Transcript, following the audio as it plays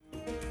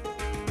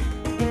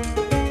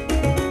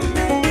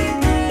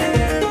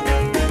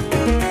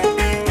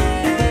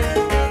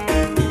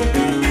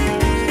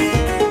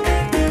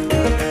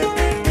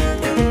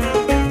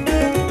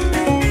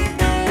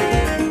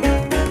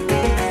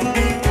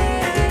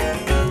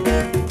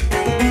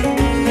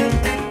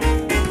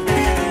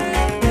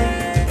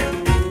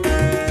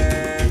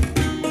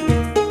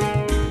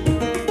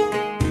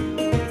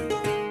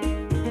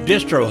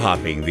Distro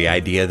hopping, the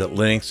idea that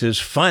Linux is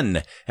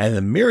fun and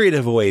the myriad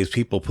of ways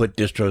people put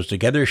distros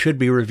together should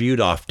be reviewed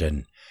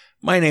often.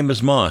 My name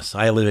is Moss.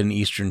 I live in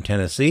eastern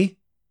Tennessee.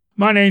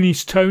 My name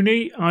is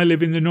Tony. I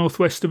live in the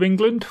northwest of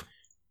England.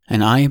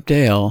 And I am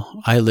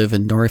Dale. I live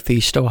in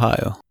northeast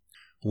Ohio.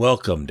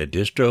 Welcome to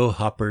Distro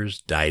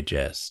Hoppers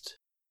Digest.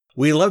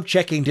 We love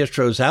checking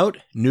distros out,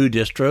 new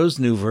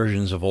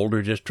versions of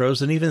older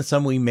distros, and even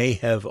some we may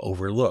have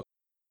overlooked.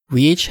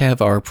 We each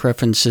have our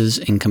preferences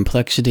in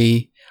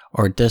complexity,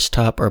 or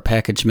desktop or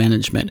package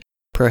management.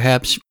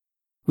 Perhaps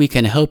we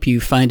can help you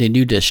find a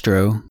new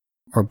distro,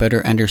 or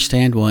better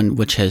understand one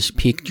which has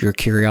piqued your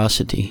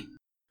curiosity.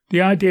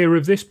 The idea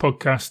of this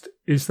podcast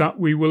is that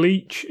we will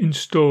each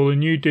install a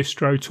new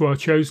distro to our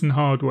chosen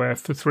hardware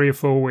for 3 or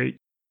 4 weeks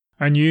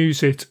and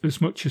use it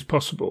as much as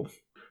possible,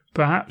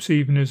 perhaps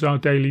even as our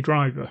daily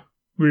driver.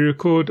 We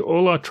record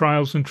all our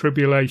trials and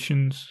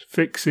tribulations,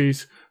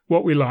 fixes,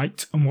 what we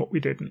liked and what we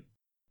didn't.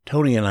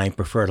 Tony and I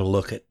prefer to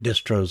look at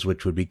distros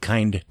which would be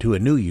kind to a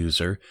new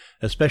user,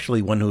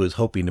 especially one who is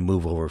hoping to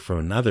move over from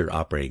another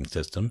operating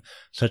system,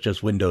 such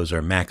as Windows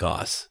or Mac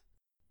OS.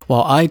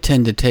 While I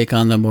tend to take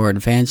on the more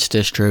advanced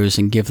distros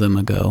and give them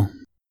a go.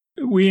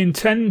 We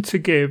intend to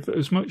give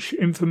as much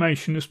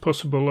information as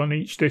possible on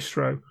each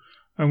distro,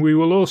 and we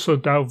will also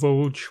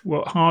divulge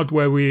what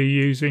hardware we are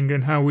using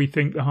and how we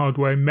think the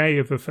hardware may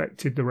have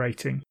affected the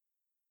rating.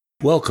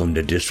 Welcome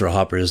to Distro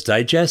Hoppers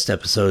Digest,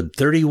 episode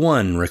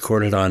 31,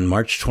 recorded on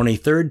March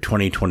 23rd,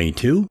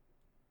 2022.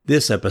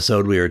 This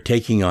episode we are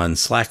taking on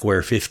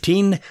Slackware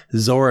 15,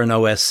 Zorin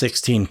OS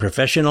 16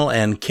 Professional,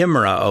 and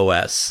Chimera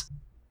OS.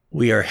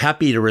 We are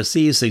happy to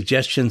receive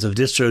suggestions of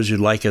distros you'd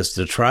like us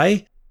to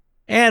try,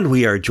 and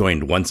we are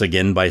joined once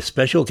again by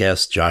special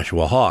guest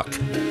Joshua Hawk.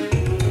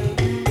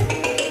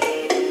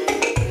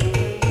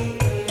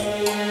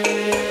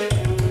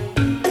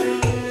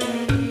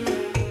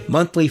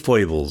 Monthly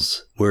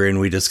Foibles, wherein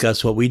we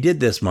discuss what we did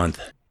this month.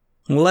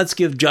 Let's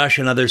give Josh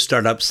another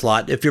startup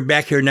slot. If you're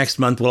back here next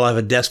month, we'll have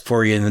a desk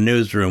for you in the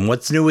newsroom.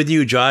 What's new with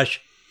you,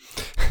 Josh?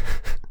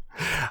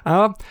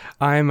 I'm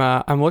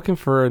looking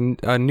for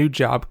a new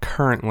job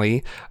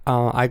currently.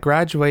 I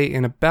graduate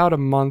in about a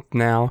month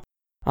now,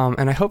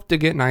 and I hope to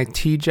get an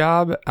IT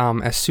job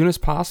as soon as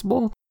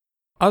possible.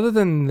 Other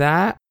than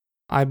that,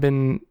 I've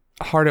been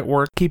hard at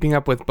work keeping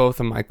up with both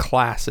of my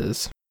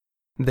classes.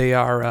 They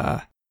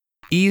are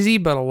easy,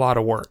 but a lot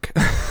of work.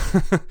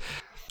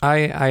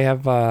 I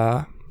have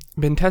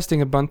been testing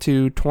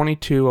Ubuntu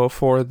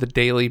 22.04, the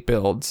daily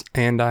builds,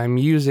 and I'm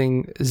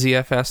using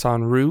ZFS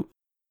on root,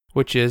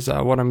 which is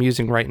what I'm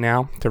using right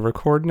now to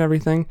record and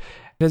everything.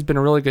 It has been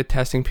a really good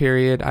testing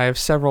period. I have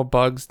several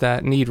bugs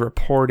that need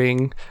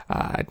reporting.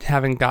 I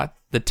haven't got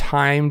the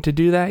time to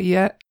do that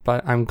yet,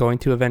 but I'm going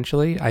to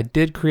eventually. I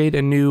did create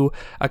a new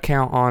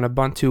account on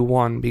Ubuntu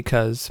 1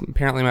 because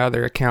apparently my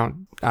other account,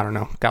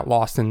 got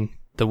lost in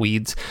the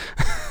weeds.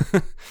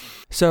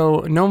 So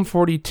GNOME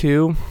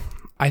 42,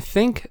 I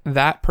think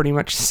that pretty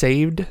much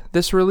saved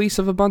this release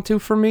of Ubuntu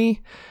for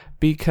me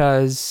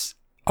because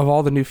of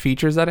all the new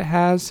features that it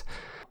has.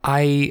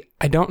 I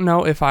don't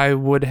know if I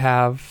would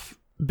have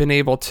been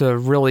able to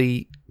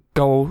really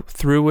go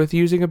through with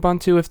using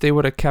Ubuntu if they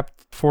would have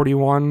kept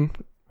 41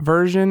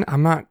 version.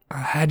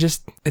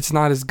 It's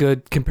not as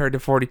good compared to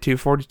 42.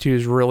 42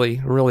 is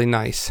really, really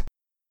nice.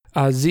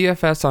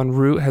 ZFS on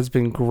root has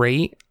been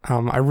great.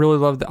 I really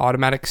love the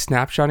automatic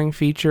snapshotting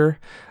feature.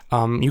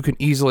 You can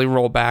easily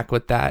roll back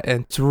with that,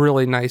 and it's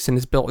really nice and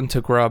it's built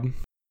into Grub.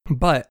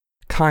 But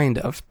kind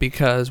of,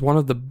 because one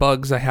of the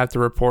bugs I have to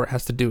report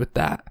has to do with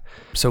that.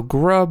 So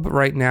Grub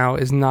right now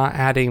is not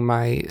adding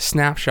my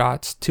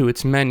snapshots to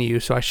its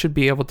menu, so I should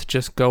be able to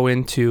just go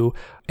into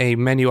a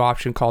menu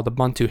option called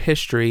Ubuntu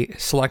History,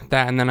 select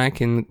that, and then I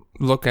can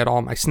look at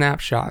all my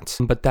snapshots,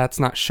 but that's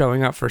not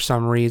showing up for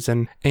some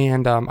reason.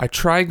 And I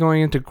tried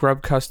going into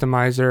Grub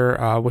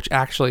Customizer, which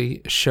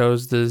actually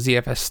shows the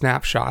ZFS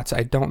snapshots.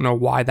 I don't know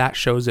why that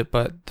shows it,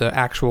 but the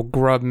actual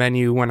Grub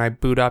menu when I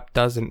boot up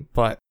doesn't.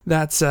 But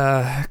that's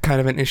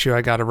kind of an issue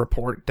I got to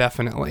report,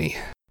 definitely.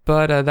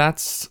 But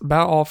that's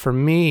about all for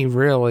me,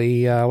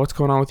 really. What's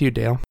going on with you,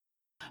 Dale?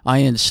 I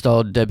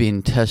installed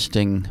Debian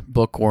Testing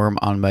Bookworm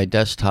on my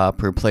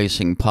desktop,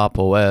 replacing Pop!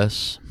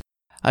 OS.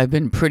 I've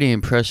been pretty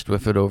impressed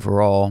with it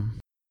overall.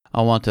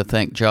 I want to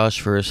thank Josh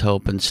for his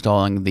help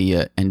installing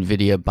the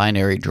NVIDIA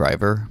binary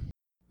driver.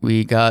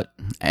 We got,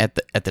 at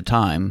the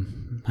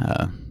time,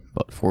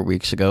 about 4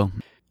 weeks ago,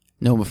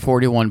 GNOME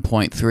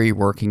 41.3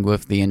 working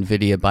with the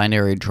NVIDIA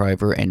binary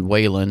driver and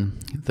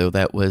Wayland, though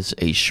that was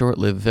a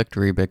short-lived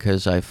victory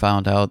because I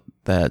found out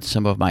that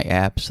some of my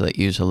apps that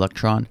use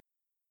Electron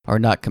are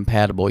not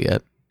compatible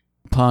yet.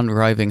 Upon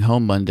arriving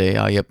home Monday,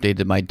 I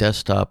updated my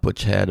desktop,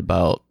 which had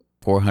about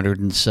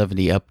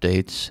 470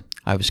 updates.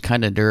 I was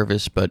kind of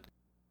nervous, but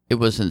it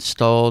was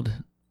installed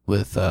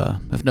with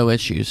no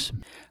issues.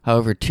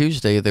 However,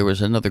 Tuesday there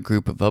was another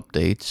group of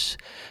updates.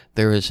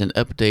 There is an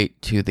update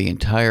to the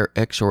entire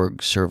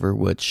Xorg server,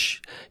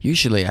 which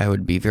usually I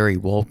would be very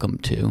welcome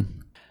to.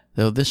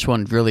 Though this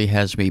one really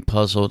has me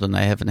puzzled and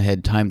I haven't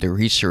had time to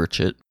research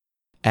it.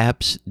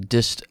 apps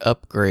dist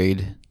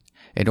upgrade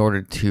in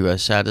order to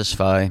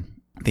satisfy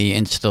the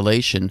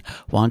installation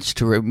wants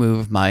to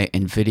remove my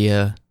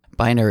NVIDIA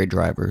binary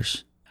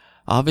drivers.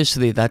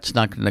 Obviously, that's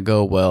not going to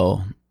go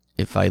well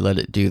if I let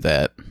it do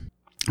that.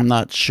 I'm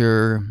not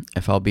sure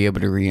if I'll be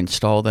able to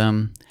reinstall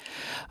them.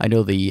 I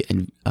know the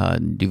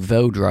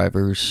Nouveau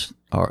drivers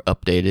are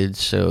updated,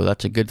 so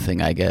that's a good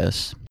thing, I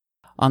guess.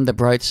 On the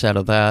bright side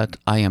of that,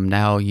 I am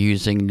now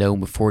using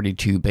GNOME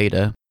 42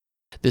 Beta.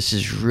 This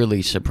is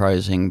really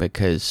surprising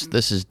because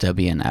this is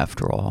Debian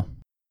after all.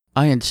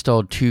 I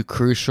installed 2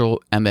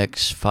 crucial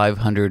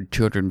MX500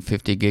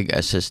 250GB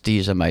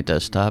SSDs on my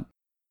desktop.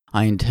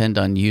 I intend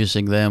on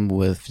using them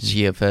with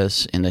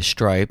ZFS in a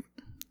stripe,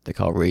 they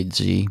call RAID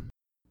Z,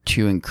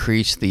 to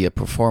increase the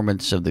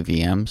performance of the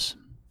VMs.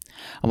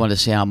 I want to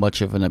see how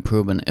much of an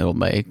improvement it'll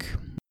make.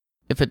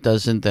 If it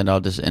doesn't, then I'll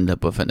just end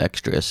up with an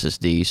extra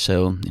SSD,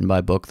 so in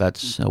my book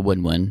that's a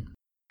win-win.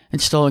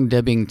 Installing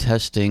Debian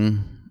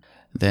testing,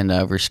 then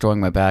restoring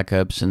my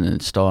backups and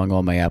installing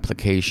all my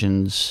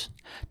applications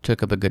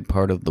took up a good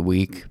part of the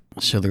week.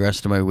 So the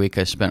rest of my week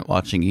I spent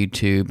watching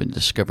YouTube and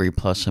Discovery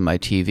Plus on my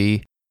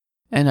TV.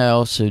 And I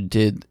also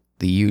did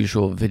the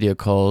usual video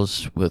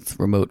calls with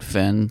remote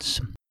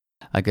friends.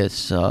 I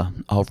guess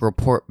I'll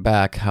report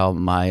back how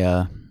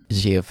my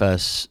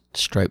ZFS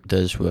stripe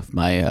does with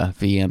my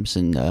VMs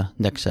in the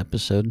next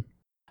episode.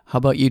 How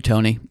about you,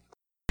 Tony?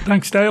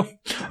 Thanks, Dale.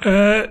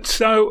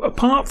 So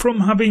apart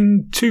from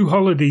having 2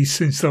 holidays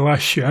since the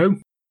last show,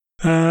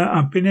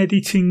 I've been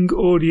editing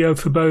audio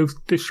for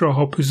both Distro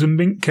Hoppers and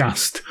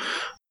Mintcast.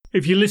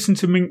 If you listen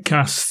to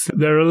Mintcast,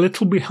 they're a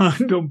little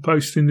behind on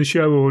posting the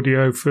show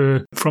audio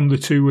from the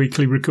 2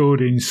 weekly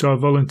recordings, so I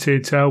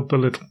volunteered to help a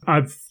little.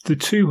 I've the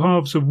 2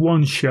 halves of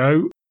one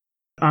show,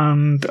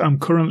 and I'm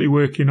currently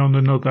working on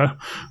another,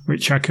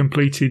 which I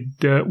completed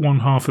one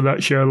half of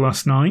that show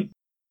last night.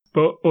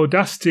 But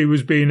Audacity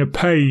was being a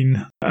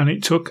pain, and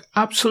it took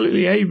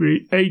absolutely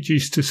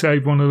ages to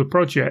save one of the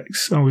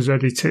projects I was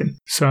editing,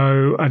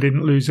 so I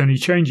didn't lose any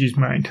changes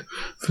made.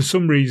 For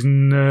some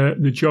reason,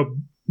 the job,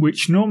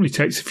 which normally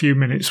takes a few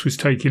minutes, was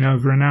taking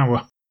over an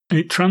hour.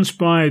 It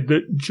transpired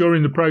that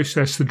during the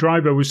process, the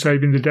drive I was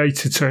saving the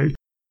data to,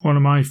 one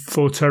of my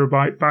 4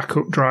 terabyte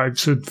backup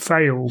drives, had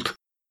failed,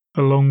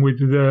 along with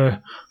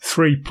the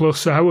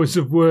 3+ hours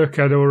of work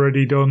I'd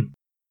already done.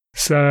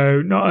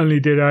 So not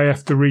only did I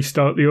have to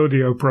restart the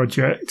audio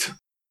project,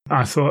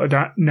 I thought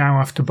I'd now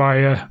have to buy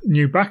a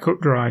new backup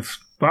drive.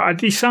 But I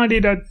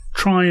decided I'd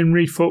try and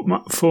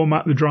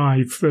reformat the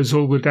drive, as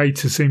all the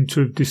data seemed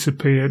to have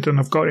disappeared, and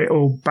I've got it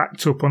all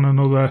backed up on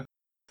another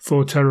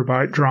 4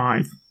 terabyte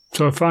drive.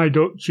 So I fired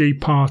up,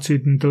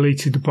 gparted and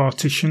deleted the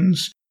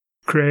partitions,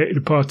 created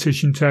a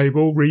partition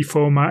table,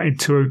 reformatted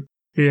to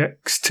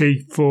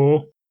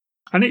ext4,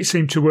 and it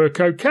seemed to work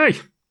okay.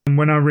 And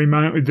when I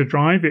remounted the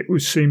drive, it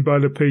was seen by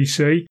the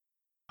PC,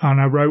 and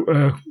I wrote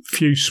a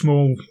few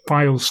small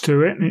files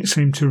to it, and it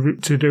seemed to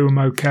do them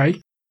okay.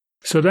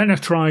 So then I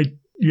tried,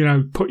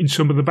 putting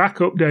some of the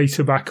backup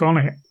data back on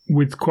it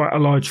with quite a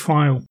large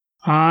file,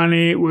 and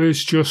it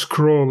was just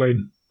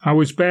crawling. I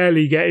was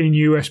barely getting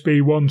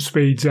USB 1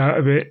 speeds out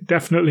of it,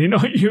 definitely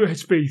not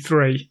USB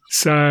 3.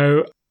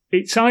 So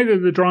it's either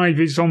the drive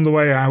is on the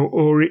way out,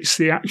 or it's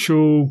the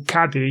actual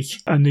caddy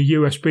and the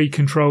USB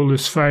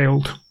controller's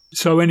failed.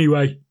 So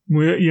anyway,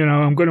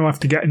 I'm going to have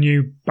to get a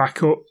new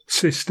backup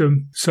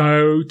system.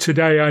 So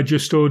today I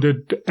just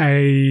ordered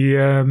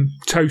a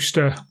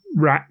toaster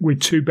rack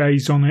with 2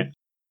 bays on it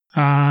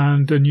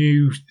and a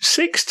new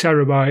 6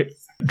 terabyte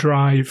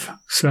drive.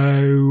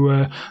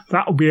 So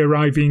that'll be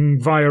arriving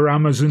via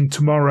Amazon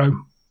tomorrow.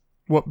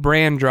 What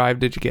brand drive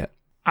did you get?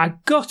 I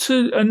got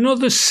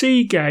another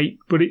Seagate,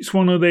 but it's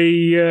one of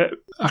the...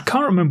 I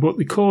can't remember what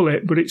they call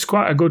it, but it's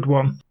quite a good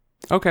one.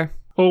 Okay.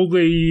 All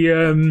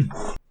the...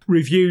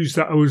 reviews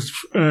that I was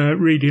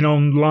reading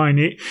online,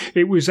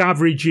 it was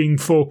averaging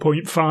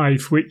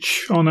 4.5,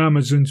 which on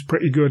Amazon's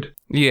pretty good.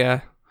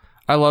 Yeah,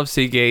 I love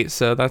Seagate,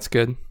 so that's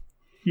good.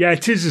 Yeah,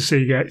 it is a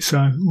Seagate,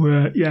 so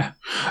yeah.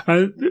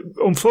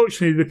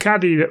 Unfortunately, the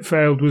caddy that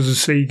failed was a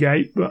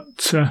Seagate,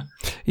 but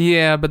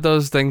yeah, but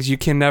those things you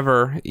can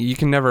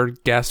never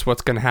guess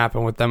what's going to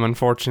happen with them,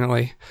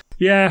 unfortunately.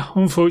 Yeah,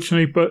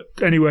 unfortunately, but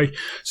anyway.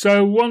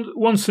 So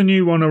once the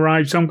new one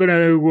arrives, I'm going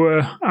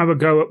to have a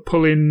go at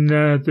pulling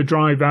the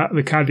drive out of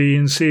the caddy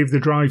and see if the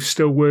drive's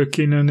still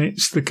working and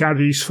it's the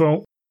caddy's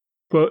fault.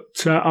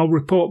 But I'll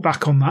report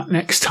back on that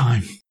next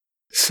time.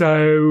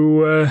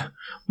 So,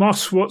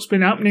 Moss, what's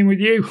been happening with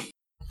you?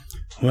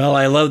 Well,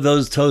 I love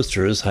those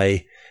toasters.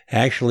 I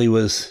actually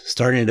was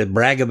starting to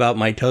brag about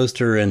my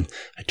toaster, and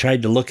I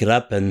tried to look it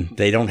up, and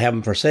they don't have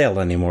them for sale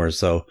anymore,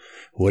 so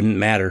wouldn't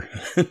matter.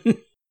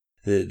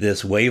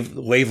 This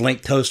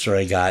wavelength toaster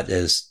I got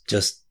is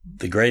just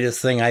the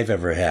greatest thing I've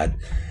ever had.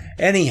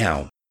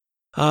 Anyhow,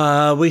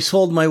 we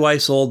sold my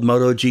wife's old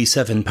Moto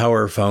G7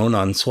 power phone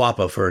on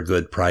Swappa for a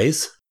good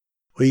price.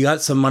 We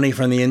got some money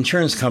from the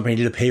insurance company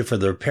to pay for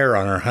the repair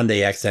on our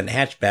Hyundai Accent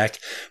hatchback,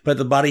 but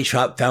the body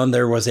shop found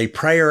there was a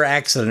prior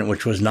accident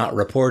which was not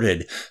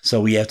reported,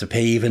 so we have to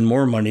pay even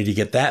more money to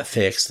get that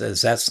fixed,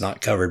 as that's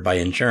not covered by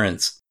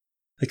insurance.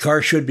 The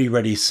car should be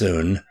ready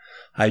soon.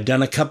 I've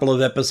done a couple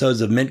of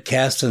episodes of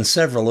Mintcast and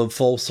several of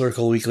Full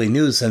Circle Weekly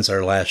News since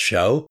our last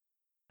show.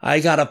 I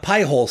got a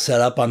Pi hole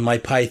set up on my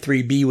Pi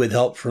 3B with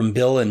help from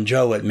Bill and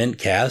Joe at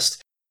Mintcast,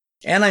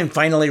 and I'm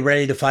finally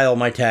ready to file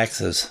my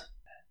taxes.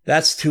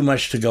 That's too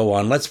much to go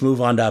on. Let's move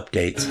on to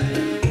updates.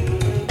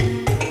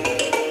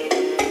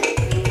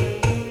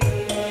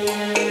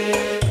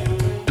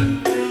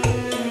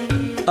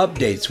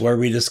 Updates, where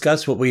we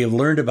discuss what we have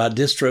learned about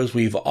distros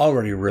we've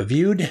already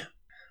reviewed.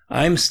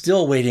 I'm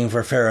still waiting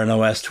for Farron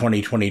OS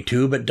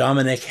 2022, but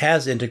Dominic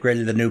has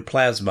integrated the new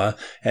Plasma,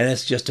 and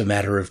it's just a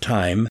matter of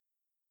time.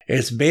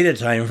 It's beta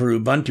time for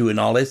Ubuntu in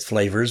all its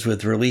flavors,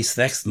 with release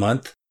next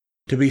month,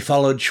 to be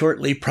followed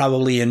shortly,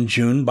 probably in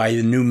June, by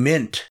the new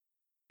Mint.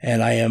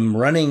 And I am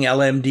running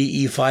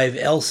LMDE5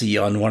 ELSI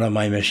on one of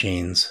my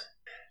machines.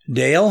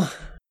 Dale?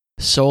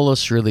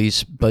 Solus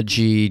released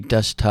Budgie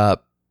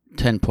Desktop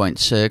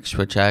 10.6,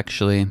 which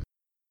actually,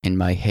 in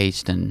my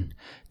haste in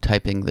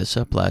typing this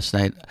up last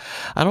night,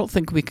 I don't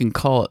think we can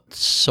call it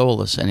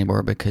Solus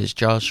anymore because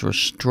Joshua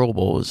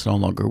Strobel is no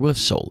longer with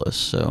Solus,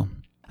 so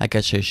I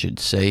guess I should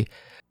say...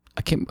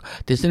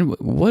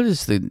 what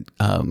is the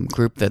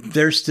group that...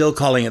 They're still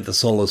calling it the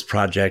Solus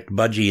Project.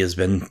 Budgie has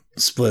been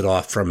split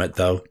off from it,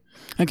 though.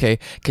 Okay,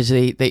 because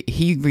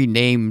he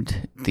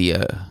renamed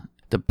the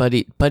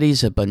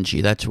Buddies of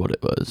Bungie. That's what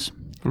it was.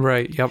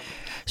 Right, yep.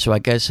 So I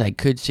guess I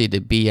could say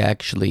to be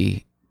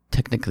actually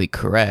technically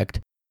correct,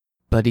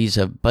 Buddies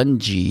of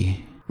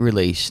Bungie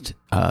released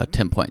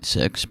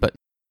 10.6, but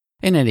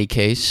in any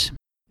case,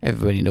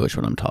 everybody knows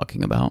what I'm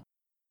talking about.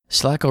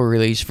 Slackware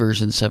released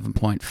version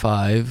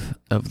 7.5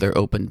 of their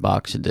open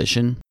box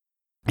edition.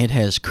 It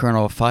has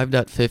kernel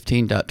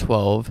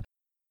 5.15.12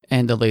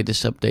 and the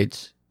latest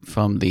updates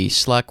from the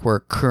Slackware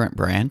current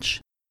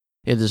branch.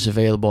 It is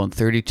available in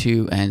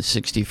 32 and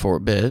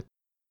 64-bit.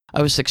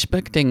 I was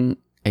expecting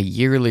a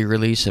yearly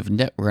release of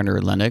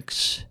Netrunner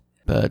Linux,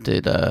 but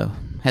it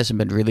hasn't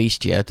been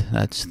released yet.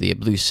 That's the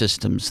Blue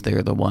Systems.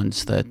 They're the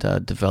ones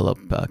that develop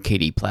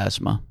KD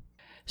Plasma.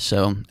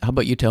 So, how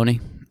about you,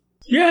 Tony?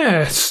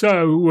 Yeah,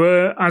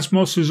 so as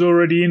Moss has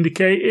already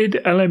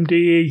indicated,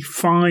 LMDE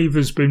 5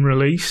 has been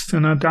released,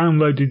 and I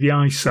downloaded the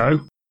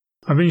ISO.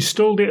 I've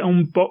installed it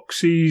on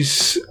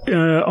boxes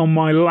on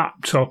my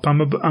laptop.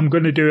 I'm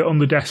going to do it on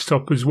the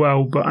desktop as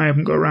well, but I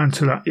haven't got around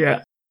to that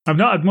yet. I've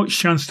not had much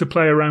chance to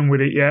play around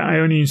with it yet. I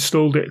only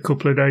installed it a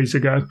couple of days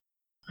ago,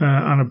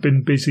 and I've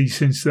been busy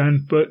since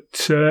then, but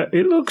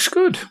it looks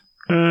good.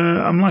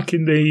 I'm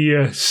liking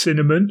the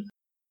cinnamon,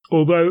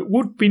 although it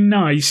would be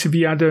nice if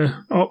you had an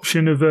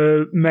option of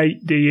a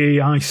Mate DE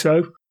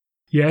ISO.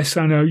 Yes,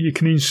 I know you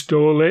can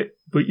install it,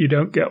 but you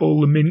don't get all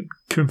the Mint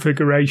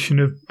configuration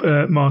of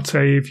Mate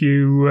if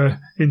you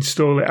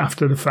install it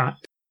after the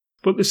fact.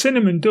 But the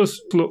cinnamon does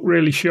look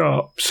really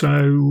sharp,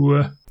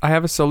 so... I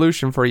have a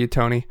solution for you,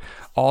 Tony.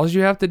 All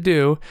you have to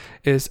do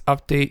is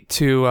update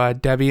to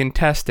Debian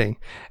testing,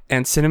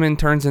 and cinnamon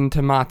turns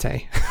into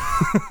Mate.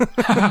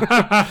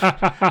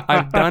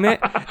 I've done it,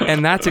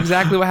 and that's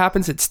exactly what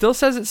happens. It still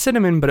says it's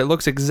cinnamon, but it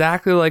looks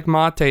exactly like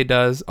Mate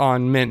does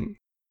on Mint.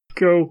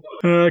 Cool.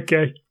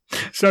 Okay.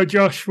 So,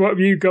 Josh, what have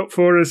you got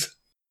for us?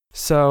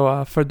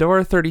 So,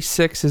 Fedora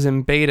 36 is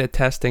in beta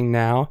testing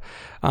now,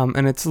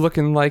 and it's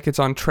looking like it's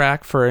on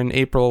track for an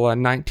April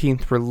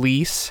 19th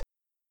release.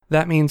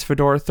 That means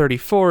Fedora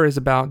 34 is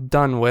about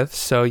done with,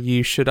 so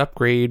you should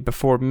upgrade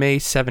before May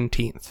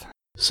 17th.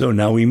 So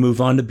now we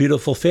move on to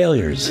beautiful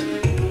failures.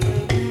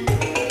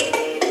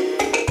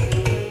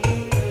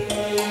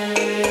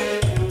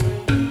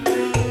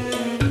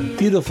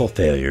 Beautiful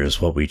failures,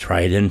 what we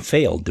tried and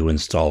failed to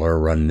install or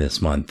run this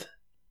month.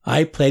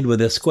 I played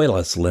with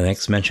Esquelas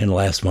Linux mentioned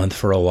last month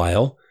for a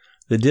while.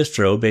 The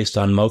distro, based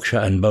on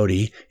Moksha and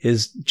Bodhi,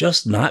 is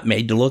just not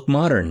made to look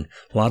modern.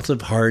 Lots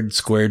of hard,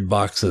 squared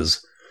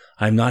boxes.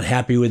 I'm not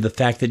happy with the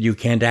fact that you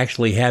can't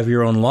actually have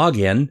your own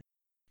login.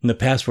 The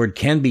password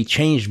can be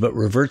changed but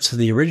reverts to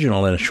the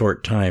original in a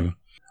short time.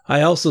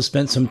 I also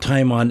spent some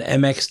time on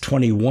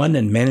MX21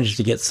 and managed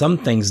to get some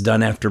things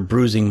done after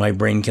bruising my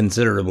brain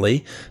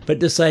considerably, but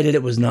decided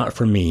it was not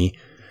for me.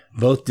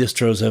 Both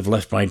distros have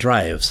left my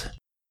drives.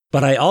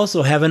 But I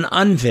also have an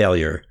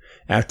unfailure.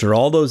 After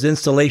all those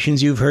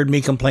installations you've heard me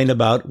complain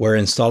about, where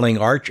installing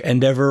Arch,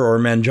 Endeavour, or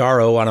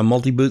Manjaro on a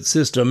multi-boot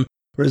system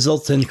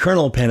results in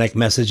kernel panic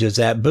messages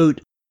at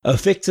boot, a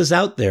fix is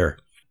out there.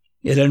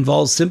 It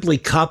involves simply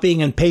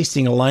copying and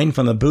pasting a line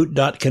from the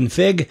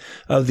boot.config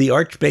of the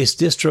Arch-based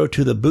distro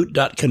to the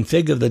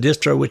boot.config of the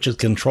distro which is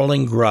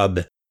controlling grub.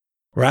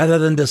 Rather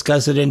than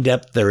discuss it in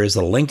depth, there is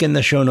a link in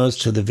the show notes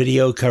to the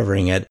video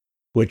covering it,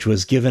 which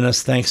was given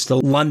us thanks to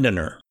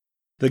Londoner.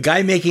 The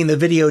guy making the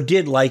video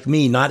did, like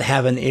me, not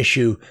have an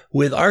issue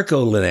with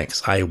Arco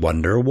Linux. I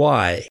wonder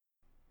why.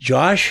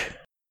 Josh?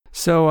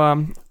 So,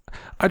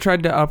 I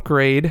tried to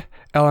upgrade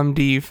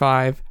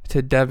LMDE5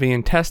 to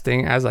Debian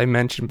testing, as I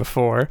mentioned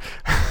before.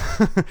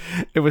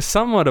 It was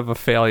somewhat of a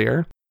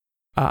failure.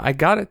 I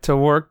got it to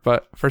work,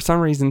 but for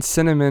some reason,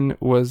 Cinnamon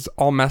was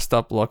all messed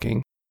up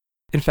looking.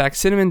 In fact,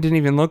 Cinnamon didn't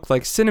even look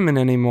like Cinnamon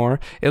anymore.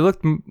 It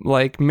looked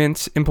like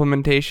Mint's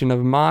implementation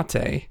of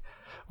Mate,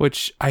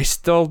 which I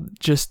still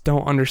just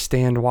don't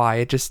understand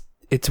why.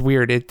 It's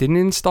weird. It didn't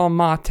install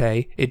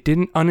Mate. It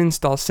didn't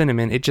uninstall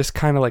Cinnamon. It just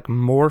kind of like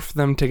morphed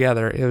them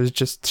together. It was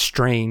just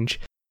strange.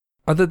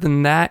 Other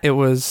than that, it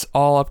was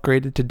all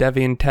upgraded to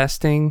Debian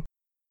testing,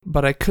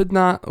 but I could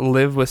not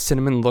live with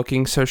Cinnamon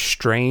looking so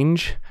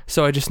strange,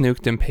 so I just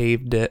nuked and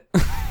paved it.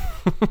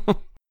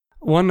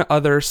 One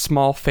other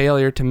small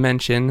failure to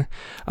mention,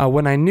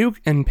 when I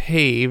nuked and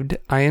paved,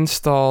 I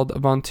installed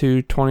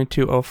Ubuntu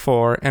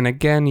 22.04 and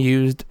again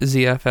used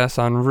ZFS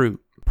on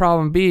root.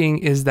 Problem being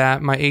is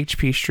that my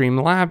HP Stream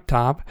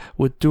laptop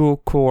with dual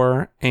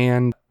core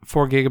and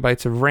 4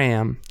 gigabytes of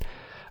RAM,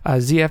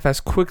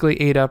 ZFS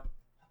quickly ate up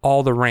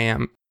all the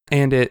RAM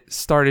and it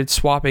started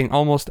swapping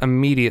almost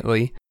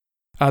immediately.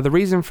 The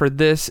reason for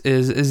this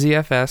is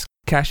ZFS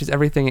caches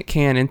everything it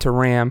can into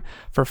RAM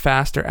for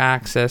faster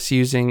access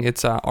using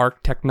its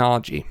ARC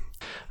technology.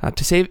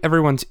 To save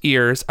everyone's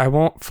ears, I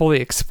won't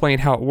fully explain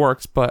how it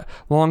works, but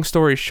long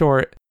story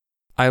short,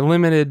 I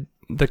limited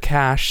the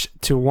cache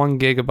to 1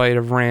 gigabyte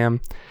of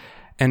RAM,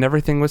 and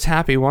everything was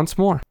happy once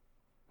more.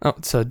 Oh,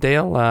 so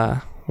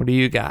Dale, what do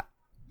you got?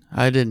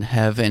 I didn't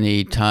have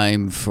any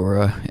time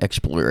for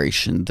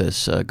exploration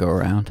this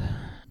go-around.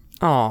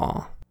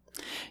 Aw.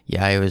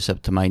 Yeah, I was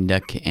up to my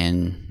neck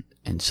in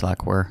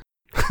Slackware.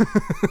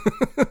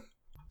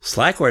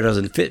 Slackware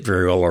doesn't fit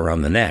very well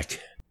around the neck.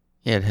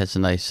 Yeah, it has a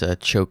nice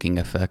choking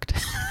effect.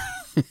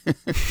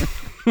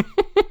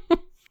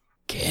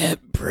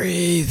 Can't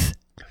breathe.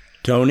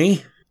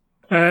 Tony?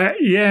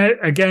 Yeah,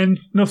 again,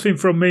 nothing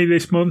from me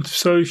this month,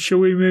 so shall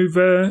we move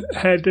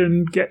ahead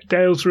and get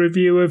Dale's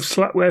review of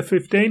Slackware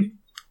 15?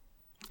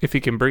 If he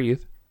can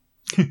breathe.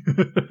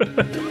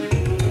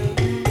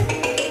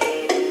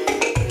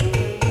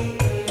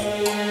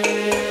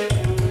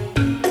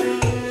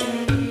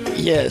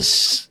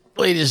 Yes,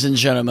 ladies and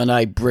gentlemen,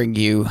 I bring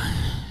you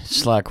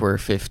Slackware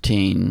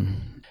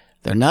 15.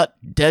 They're not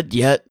dead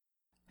yet.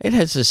 It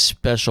has a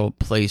special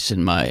place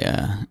in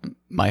my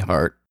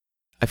heart.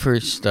 I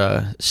first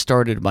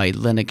started my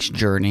Linux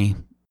journey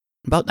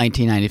about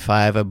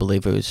 1995. I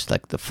believe it was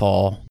like the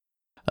fall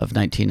of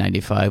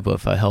 1995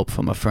 with help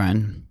from a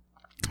friend.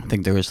 I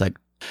think there was like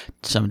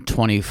some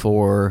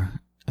 24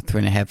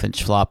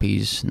 3.5-inch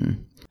floppies,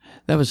 and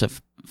that was a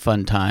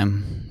fun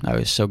time. I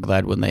was so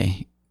glad when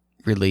they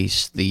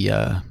released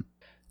the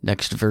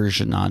next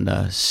version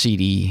on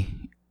CD,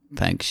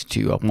 thanks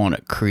to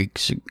Walnut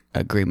Creek's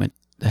agreement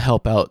to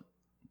help out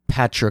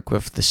Patrick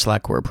with the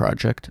Slackware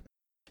project.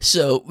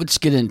 So let's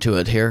get into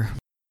it here.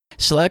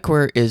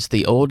 Slackware is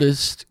the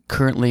oldest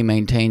currently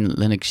maintained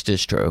Linux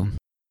distro.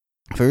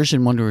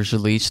 Version 1 was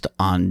released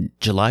on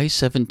July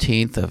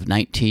 17th of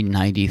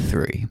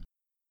 1993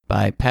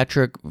 by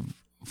Patrick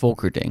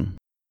Volkerding,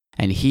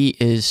 and he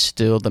is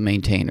still the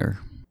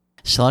maintainer.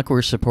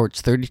 Slackware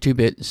supports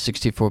 32-bit and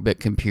 64-bit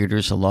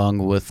computers along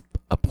with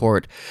a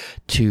port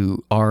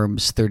to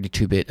ARM's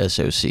 32-bit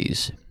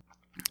SoCs.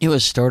 It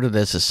was started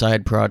as a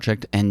side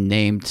project and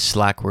named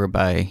Slackware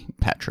by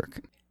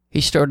Patrick. He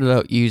started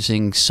out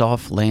using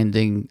Soft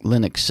Landing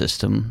Linux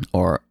System,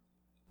 or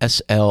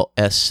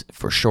SLS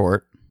for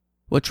short,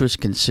 which was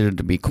considered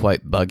to be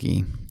quite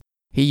buggy.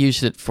 He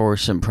used it for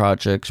some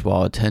projects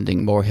while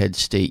attending Morehead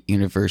State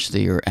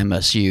University, or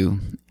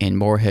MSU, in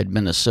Morehead,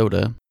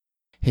 Minnesota.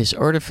 His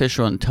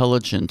artificial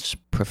intelligence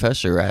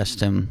professor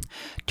asked him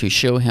to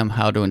show him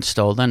how to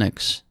install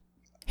Linux.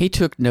 He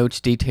took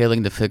notes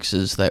detailing the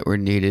fixes that were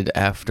needed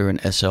after an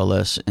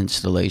SLS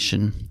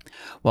installation.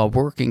 While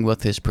working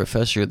with his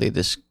professor, they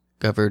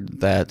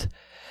discovered that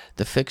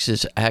the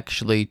fixes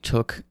actually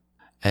took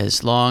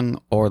as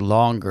long or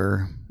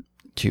longer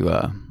to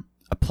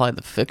apply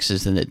the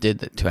fixes than it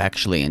did to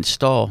actually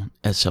install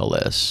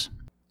SLS.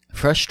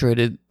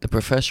 Frustrated, the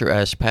professor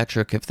asked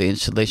Patrick if the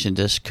installation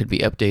disk could be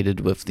updated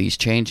with these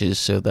changes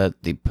so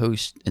that the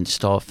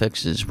post-install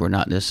fixes were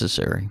not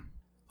necessary.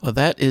 Well,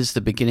 that is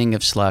the beginning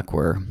of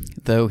Slackware,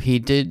 though he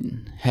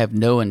did have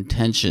no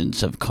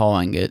intentions of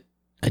calling it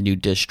a new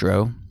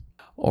distro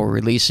or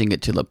releasing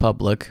it to the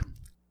public.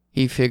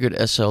 He figured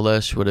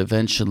SLS would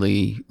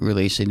eventually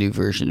release a new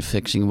version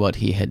fixing what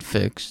he had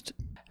fixed.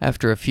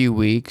 After a few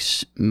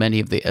weeks, many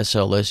of the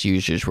SLS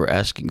users were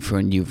asking for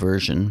a new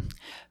version.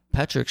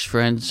 Patrick's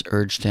friends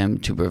urged him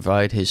to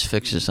provide his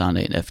fixes on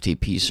an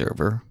FTP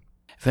server.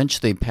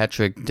 Eventually,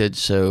 Patrick did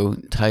so,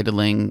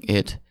 titling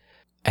it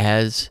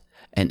as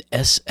an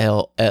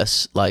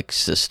SLS-like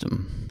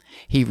system.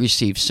 He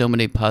received so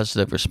many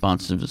positive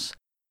responses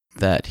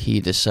that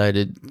he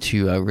decided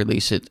to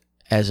release it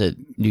as a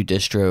new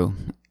distro,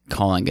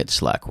 calling it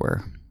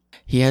Slackware.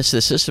 He asked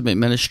the system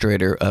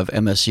administrator of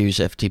MSU's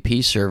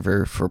FTP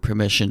server for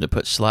permission to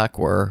put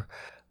Slackware,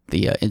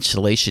 the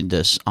installation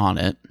disk, on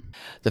it.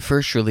 The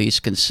first release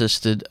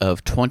consisted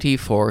of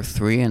 24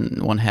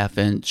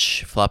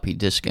 3.5-inch floppy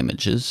disk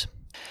images.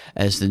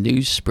 As the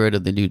news spread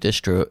of the new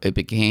distro, it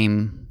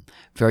became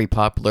very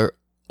popular,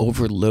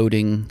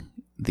 overloading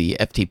the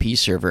FTP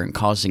server and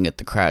causing it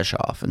to crash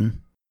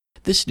often.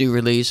 This new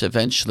release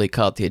eventually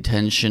caught the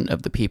attention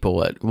of the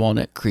people at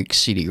Walnut Creek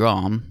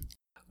CD-ROM,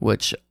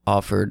 which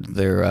offered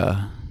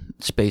their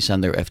space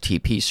on their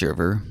FTP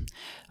server.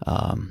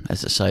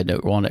 As a side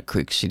note, Walnut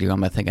Creek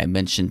CD-ROM, I think I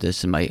mentioned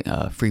this in my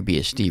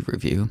FreeBSD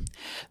review.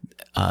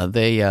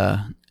 They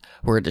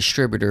were a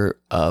distributor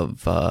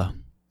of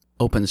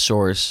open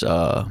source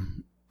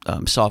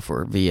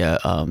software via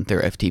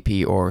their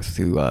FTP or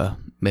through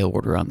mail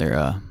order on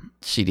their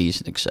CDs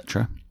and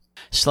etc.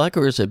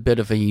 Slackware is a bit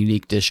of a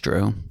unique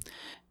distro.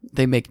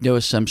 They make no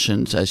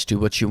assumptions as to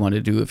what you want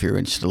to do with your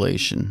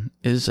installation.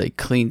 It is a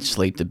clean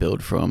slate to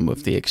build from,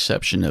 with the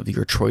exception of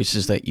your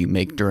choices that you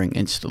make during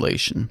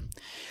installation.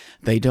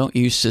 They don't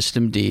use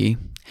systemd.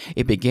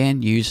 It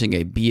began using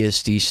a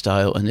BSD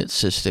style init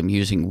system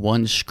using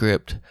one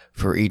script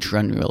for each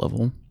run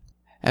level.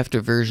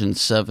 After version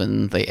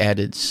 7, they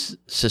added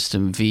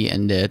systemv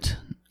init,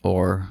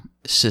 or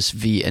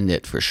sysv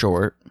init for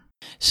short.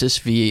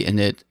 Sysv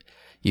init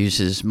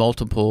uses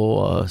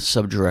multiple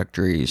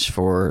subdirectories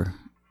for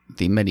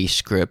the many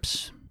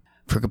scripts.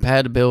 For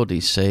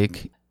compatibility's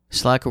sake,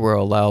 Slackware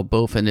will allow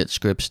both init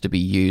scripts to be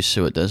used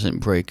so it doesn't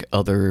break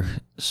other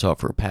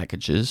software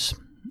packages.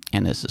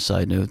 And as a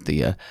side note,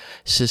 the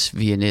sysv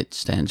init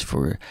stands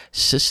for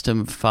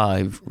System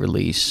 5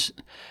 release.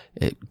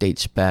 It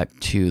dates back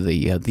to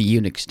the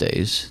Unix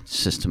days.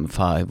 System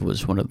 5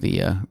 was one of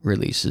the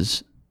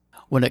releases.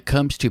 When it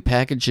comes to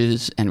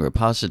packages and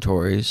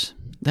repositories,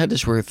 that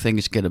is where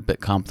things get a bit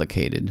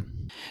complicated.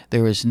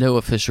 There is no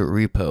official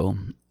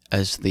repo,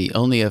 as the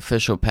only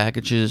official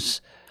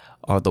packages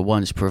are the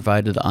ones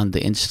provided on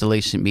the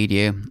installation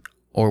media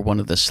or one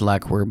of the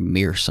Slackware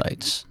mirror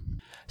sites.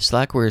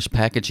 Slackware's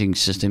packaging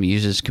system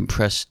uses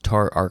compressed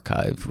tar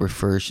archive,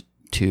 referred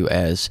to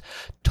as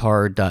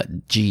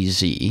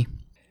tar.gz.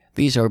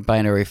 These are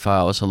binary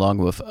files along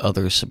with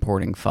other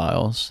supporting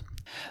files.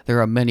 There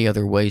are many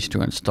other ways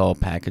to install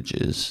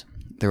packages.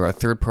 There are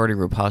third-party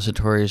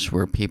repositories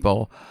where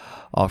people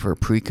offer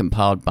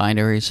pre-compiled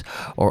binaries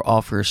or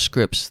offer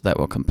scripts that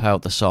will compile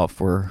the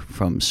software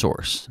from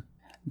source.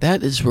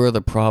 That is where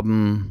the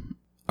problem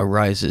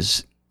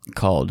arises,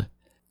 called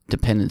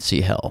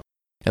dependency hell.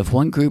 If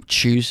one group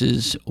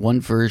chooses one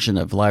version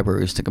of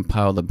libraries to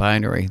compile the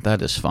binary,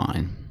 that is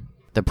fine.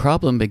 The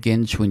problem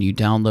begins when you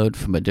download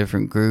from a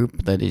different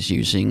group that is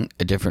using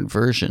a different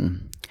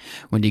version.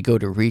 When you go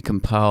to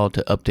recompile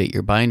to update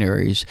your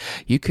binaries,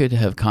 you could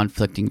have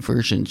conflicting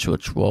versions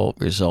which will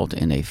result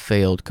in a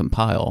failed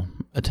compile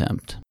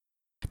attempt.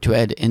 To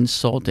add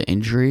insult to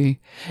injury,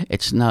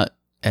 it's not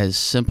as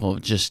simple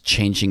as just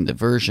changing the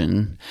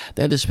version.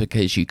 That is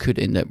because you could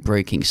end up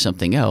breaking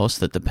something else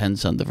that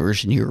depends on the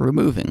version you're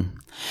removing.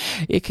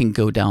 It can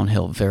go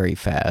downhill very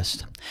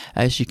fast.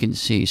 As you can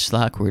see,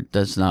 Slackware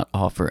does not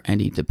offer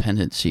any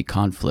dependency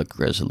conflict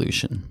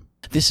resolution.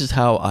 This is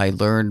how I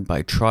learned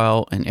by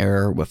trial and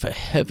error, with a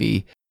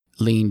heavy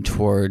lean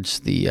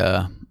towards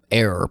the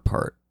error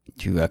part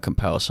to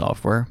compile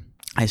software.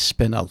 I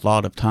spent a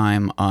lot of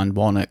time on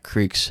Walnut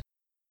Creek's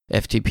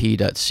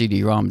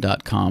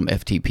ftp.cdrom.com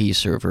FTP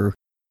server,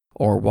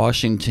 or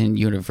Washington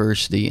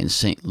University in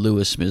St.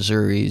 Louis,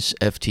 Missouri's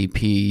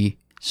FTP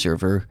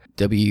server,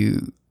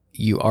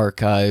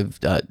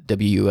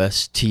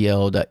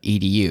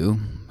 wuarchive.wstl.edu.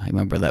 I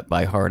remember that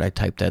by heart. I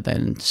typed that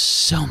in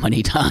so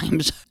many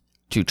times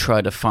to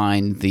try to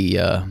find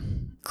the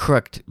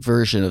correct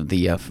version of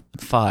the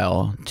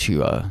file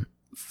to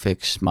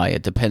fix my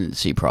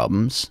dependency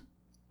problems.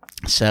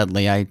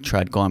 Sadly, I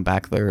tried going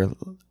back there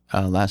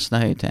last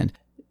night, and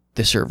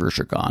the servers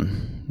are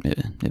gone.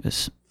 It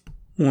was...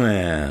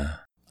 Well,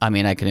 I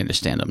mean, I can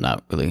understand I'm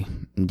not really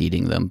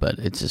needing them, but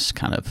it's just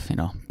kind of,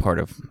 part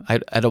of...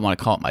 I don't want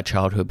to call it my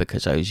childhood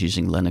because I was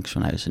using Linux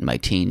when I was in my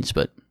teens,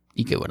 but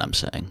you get what I'm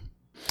saying.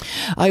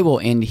 I will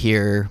end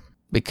here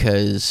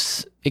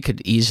because it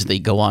could easily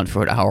go on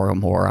for an hour or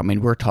more. I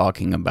mean, we're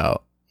talking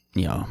about,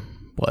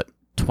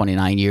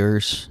 29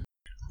 years?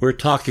 We're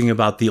talking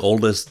about the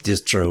oldest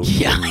distro.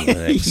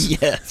 Yeah,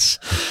 yes.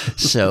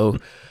 So...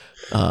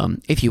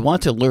 if you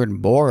want to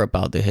learn more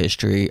about the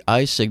history,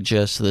 I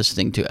suggest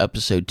listening to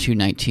episode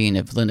 219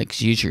 of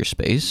Linux User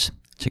Space.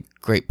 It's a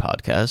great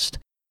podcast.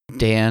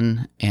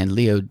 Dan and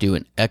Leo do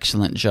an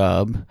excellent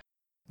job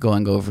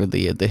going over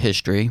the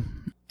history,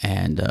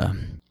 and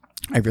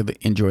I really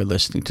enjoy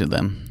listening to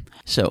them.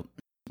 So,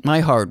 my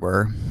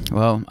hardware,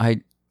 well,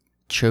 I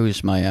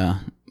chose my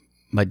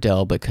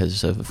Dell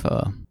because of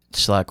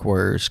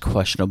Slackware's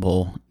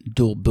questionable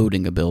dual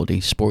booting ability.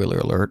 Spoiler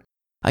alert.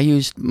 I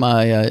used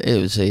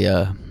it was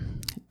a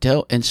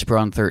Dell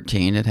Inspiron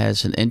 13. It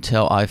has an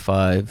Intel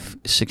i5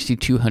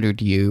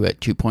 6200U at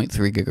 2.3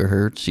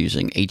 GHz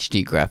using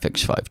HD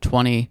Graphics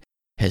 520,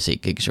 has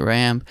 8 gigs of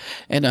RAM,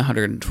 and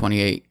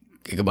 128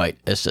 GB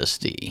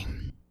SSD.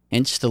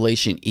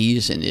 Installation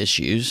ease and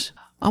issues.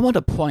 I want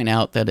to point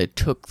out that it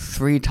took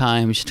 3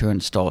 times to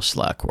install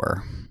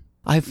Slackware.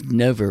 I've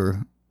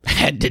never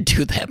had to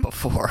do that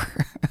before.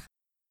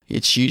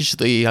 It's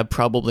usually, I'm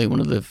probably one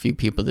of the few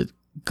people that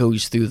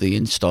goes through the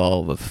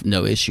install with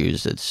no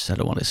issues. I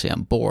don't want to say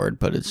I'm bored,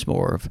 but it's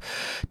more of,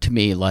 to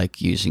me,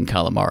 like using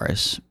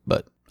Calamaris,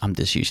 but I'm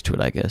just used to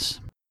it, I guess.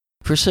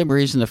 For some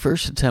reason, the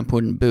first attempt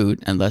wouldn't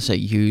boot unless I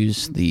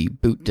used the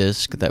boot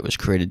disk that was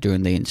created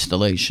during the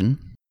installation.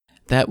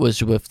 That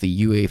was with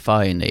the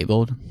UEFI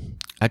enabled.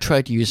 I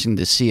tried using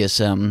the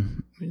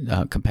CSM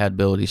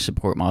compatibility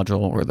support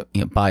module, or the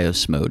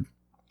BIOS mode,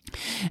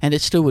 and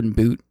it still wouldn't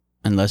boot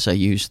unless I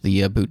used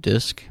the boot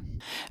disk.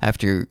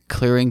 After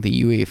clearing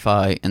the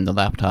UEFI in the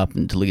laptop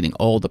and deleting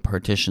all the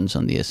partitions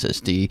on the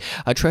SSD,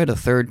 I tried a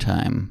third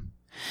time,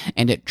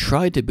 and it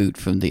tried to boot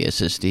from the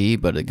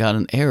SSD, but it got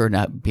an error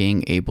not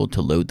being able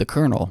to load the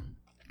kernel.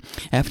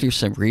 After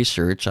some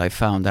research, I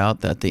found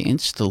out that the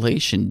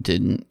installation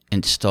didn't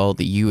install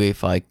the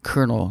UEFI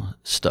kernel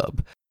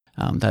stub.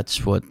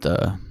 That's what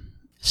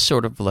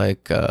sort of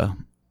like the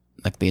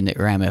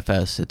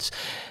RAMFS.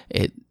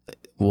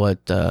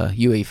 What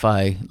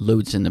UEFI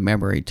loads in the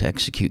memory to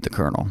execute the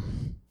kernel.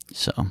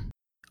 So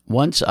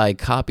once I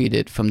copied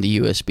it from the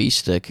USB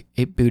stick,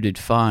 it booted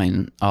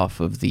fine off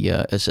of the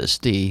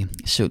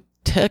SSD. So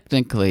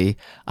technically,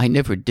 I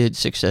never did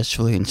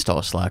successfully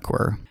install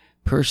Slackware.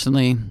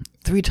 Personally,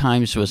 3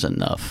 times was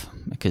enough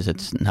because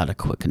it's not a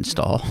quick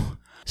install.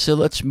 So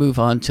let's move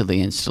on to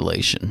the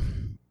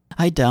installation.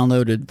 I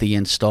downloaded the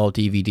install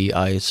DVD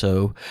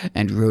ISO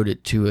and wrote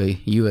it to a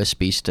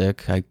USB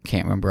stick. I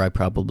can't remember, I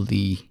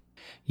probably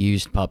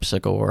used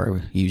Popsicle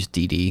or used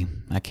DD.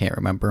 I can't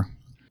remember.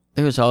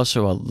 There is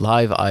also a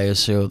live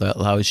ISO that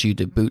allows you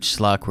to boot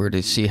Slackware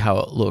to see how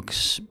it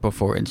looks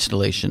before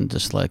installation,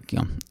 just like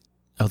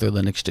other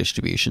Linux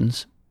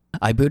distributions.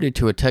 I booted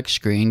to a text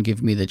screen,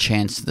 giving me the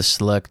chance to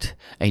select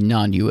a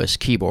non-US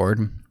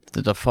keyboard.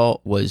 The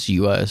default was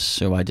US,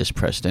 so I just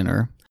pressed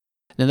enter.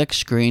 The next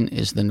screen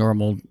is the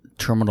normal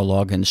terminal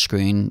login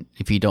screen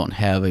if you don't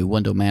have a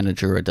window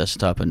manager or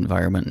desktop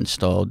environment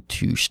installed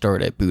to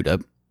start at boot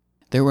up.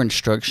 There were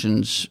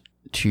instructions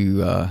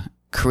to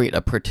create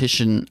a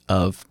partition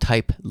of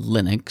type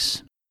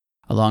Linux,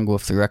 along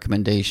with the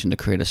recommendation to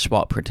create a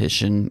swap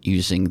partition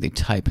using the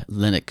type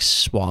Linux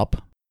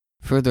swap.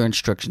 Further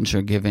instructions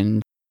are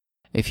given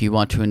if you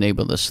want to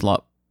enable the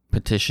swap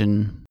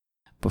partition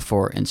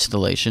before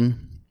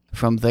installation.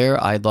 From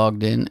there, I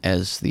logged in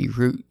as the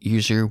root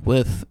user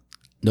with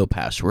no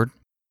password.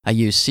 I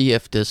used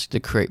cfdisk to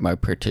create my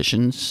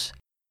partitions.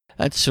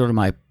 That's sort of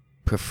my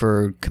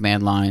preferred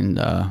command line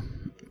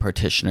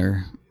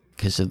partitioner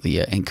because of the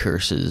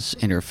ncurses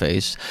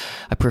interface.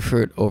 I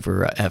prefer it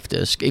over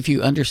fdisk. If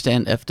you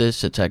understand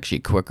fdisk, it's actually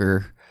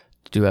quicker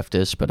to do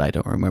fdisk, but I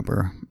don't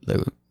remember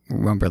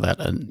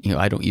that.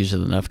 I don't use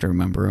it enough to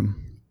remember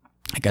them.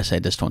 I guess I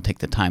just don't take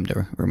the time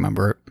to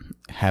remember it.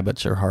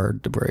 Habits are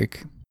hard to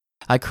break.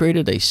 I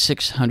created a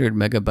 600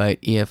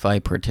 megabyte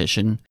EFI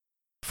partition,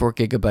 4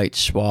 gigabyte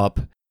swap,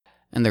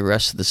 and the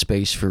rest of the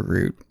space for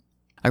root.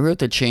 I wrote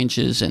the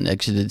changes and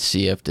exited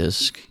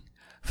cfdisk.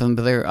 From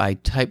there, I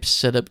typed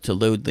setup to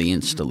load the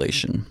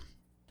installation.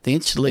 The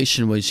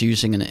installation was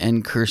using an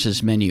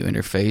ncurses menu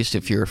interface.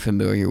 If you're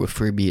familiar with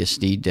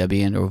FreeBSD,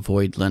 Debian, or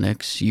Void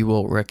Linux, you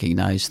will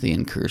recognize the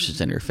ncurses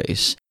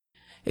interface.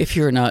 If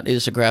you're not, it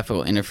is a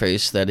graphical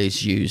interface that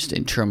is used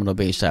in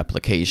terminal-based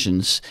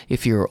applications.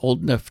 If you're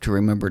old enough to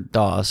remember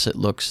DOS, it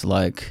looks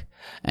like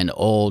an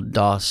old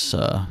DOS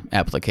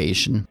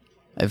application.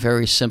 A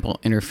very simple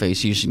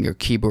interface using your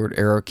keyboard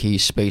arrow key,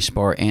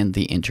 spacebar, and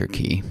the enter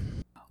key.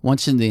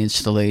 Once in the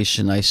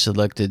installation, I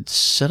selected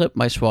Set up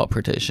my swap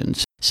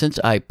partitions. Since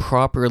I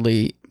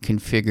properly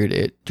configured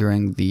it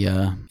during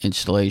the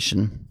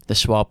installation, the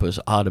swap was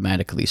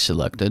automatically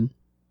selected.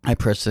 I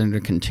pressed enter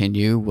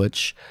continue,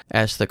 which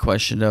asked the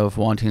question of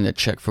wanting to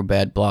check for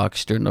bad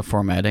blocks during the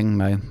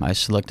formatting. I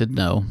selected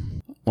no.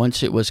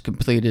 Once it was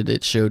completed,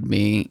 it showed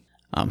me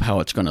how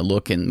it's going to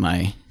look in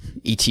my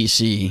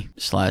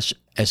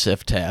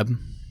etc/sf tab.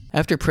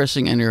 After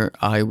pressing enter,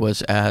 I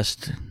was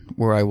asked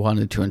where I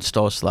wanted to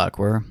install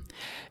Slackware.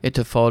 It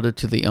defaulted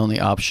to the only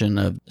option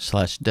of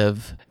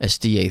 /dev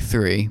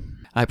SDA3.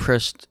 I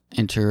pressed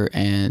enter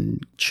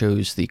and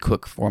chose the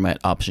quick format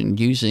option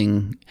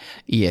using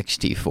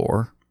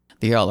ext4.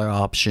 The other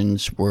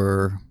options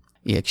were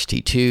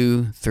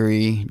ext2,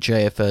 3,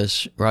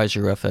 JFS,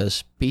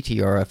 RiserFS,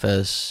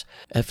 BTRFS,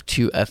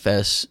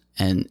 F2FS,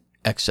 and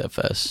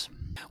XFS.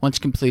 Once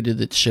completed,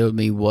 it showed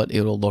me what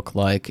it'll look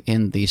like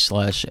in the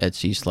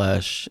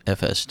 /etc/fs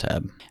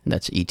tab. And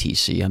that's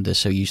etc. I'm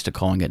just so used to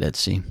calling it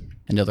etc.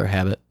 Another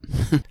habit.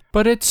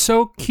 But it's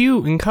so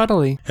cute and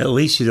cuddly. At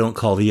least you don't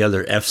call the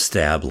other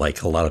F-stab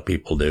like a lot of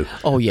people do.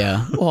 Oh,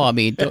 yeah. Well, I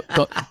mean,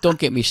 don't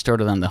get me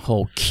started on the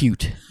whole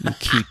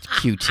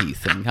QT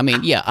thing. I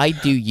mean, yeah, I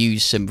do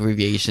use some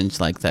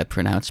abbreviations like that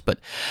pronounced, but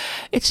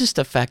it's just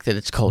the fact that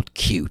it's called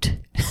cute.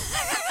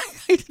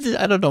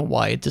 I don't know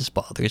why it just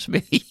bothers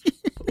me.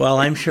 Well,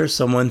 I'm sure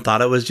someone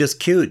thought it was just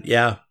cute.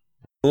 Yeah.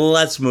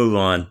 Let's move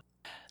on.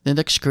 The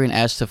next screen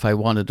asked if I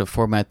wanted to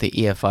format the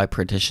EFI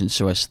partition,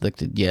 so I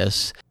selected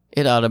yes.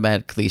 It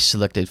automatically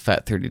selected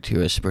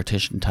FAT32 as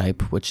partition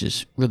type, which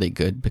is really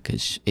good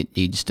because it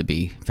needs to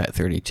be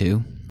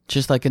FAT32.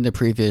 Just like in the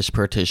previous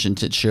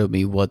partitions, it showed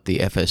me what the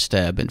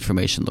FSTab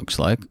information looks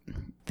like.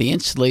 The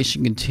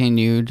installation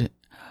continued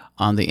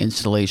on the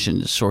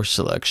installation source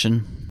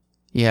selection.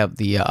 You have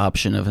the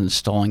option of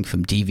installing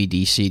from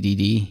DVD,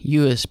 CDD,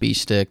 USB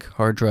stick,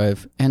 hard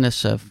drive,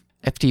 NSF,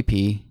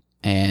 FTP,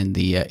 and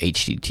the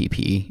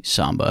HTTP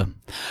Samba,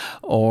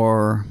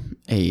 or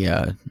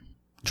a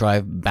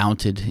drive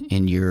mounted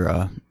in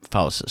your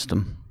file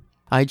system.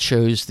 I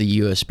chose the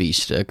USB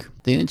stick.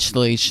 The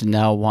installation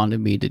now wanted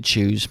me to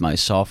choose my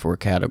software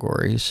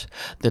categories.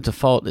 The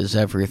default is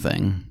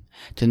everything.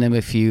 To name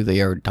a few, they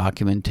are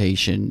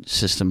documentation,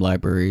 system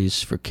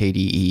libraries for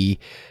KDE,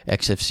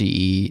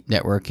 XFCE,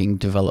 networking,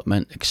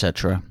 development,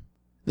 etc.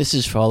 This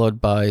is followed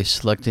by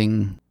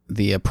selecting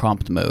the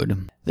prompt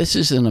mode. This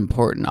is an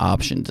important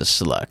option to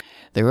select.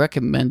 The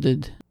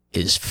recommended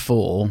is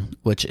full,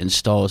 which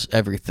installs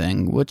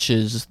everything, which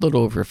is a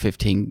little over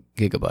 15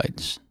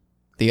 gigabytes.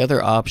 The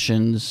other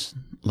options,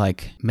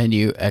 like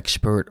menu,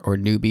 expert, or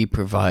newbie,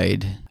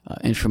 provide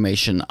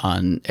information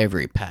on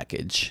every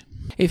package.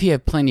 If you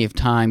have plenty of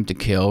time to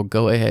kill,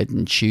 go ahead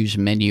and choose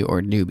menu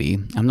or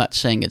newbie. I'm not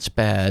saying it's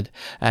bad.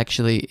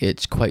 Actually,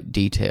 it's quite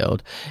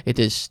detailed. It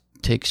just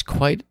takes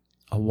quite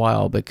a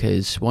while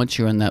because once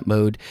you're in that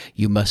mode,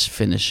 you must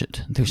finish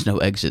it. There's no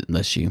exit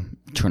unless you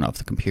turn off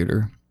the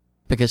computer.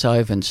 Because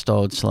I've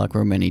installed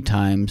Slackware many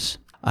times,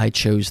 I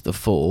chose the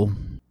full.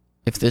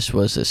 If this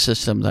was a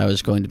system that I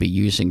was going to be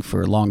using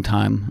for a long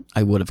time,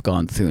 I would have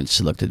gone through and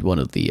selected one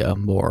of the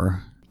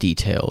more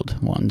detailed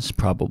ones,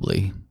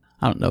 probably.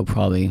 I don't know,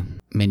 probably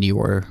menu,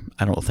 or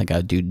I don't think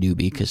I'd do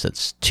newbie because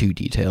that's too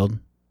detailed,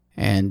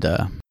 and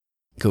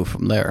go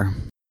from there.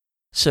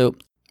 So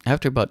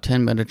after about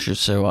 10 minutes or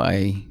so,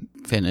 I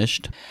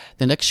finished.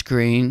 The next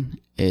screen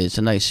is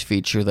a nice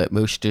feature that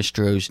most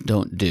distros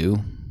don't do.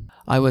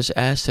 I was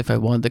asked if I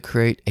wanted to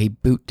create a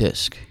boot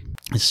disk.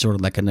 It's sort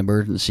of like an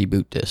emergency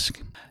boot disk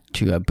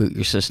to boot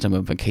your system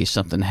up in case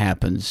something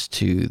happens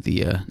to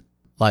the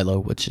Lilo,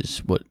 which is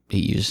what he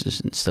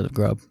uses instead of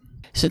Grub.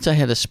 Since I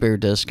had a spare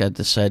disk, I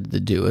decided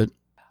to do it.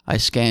 I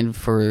scanned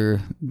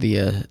for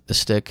the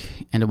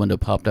stick, and a window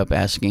popped up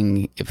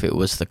asking if it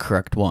was the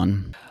correct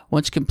one.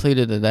 Once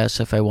completed, it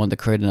asked if I wanted to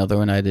create another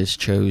one. I just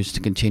chose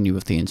to continue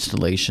with the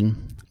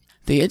installation.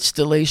 The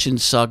installation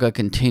saga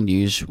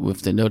continues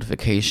with the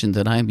notification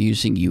that I am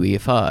using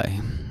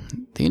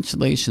UEFI. The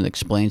installation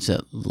explains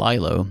that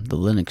Lilo, the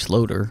Linux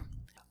loader,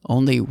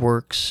 only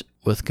works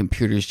with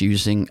computers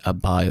using a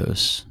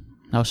BIOS.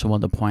 I also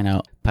want to point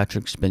out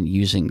Patrick's been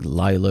using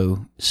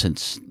Lilo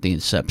since the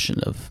inception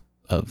of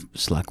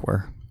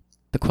Slackware.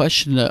 The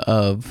question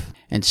of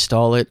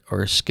install it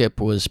or skip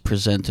was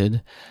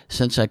presented.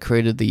 Since I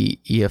created the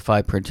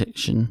EFI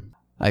partition,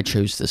 I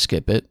chose to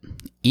skip it.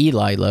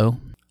 eLilo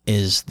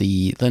is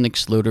the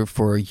Linux loader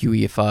for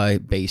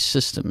UEFI-based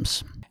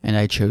systems, and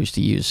I chose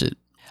to use it.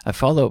 A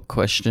follow-up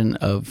question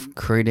of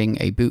creating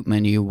a boot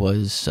menu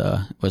was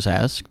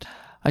asked.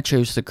 I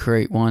chose to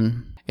create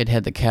one. It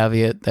had the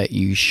caveat that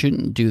you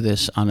shouldn't do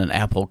this on an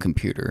Apple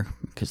computer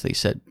because they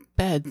said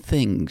bad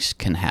things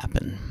can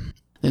happen.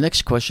 The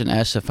next question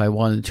asked if I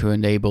wanted to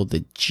enable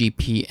the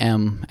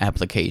GPM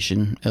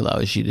application. It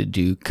allows you to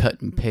do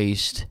cut and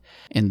paste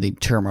in the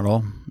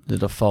terminal. The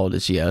default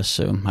is yes,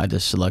 so I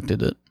just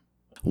selected it.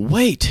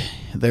 Wait,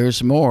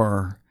 there's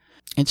more.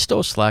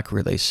 Install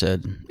Slackware, they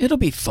said. It'll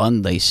be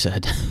fun, they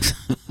said.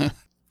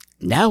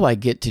 Now I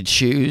get to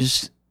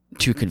choose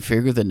to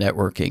configure the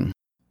networking.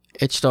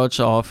 It starts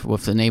off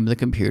with the name of the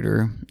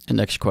computer. The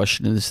next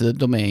question is the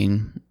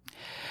domain.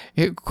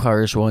 It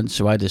requires one,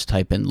 so I just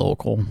type in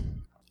local.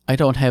 I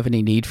don't have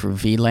any need for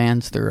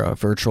VLANs. They're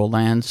virtual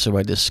LANs, so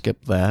I just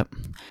skip that.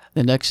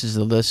 The next is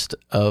the list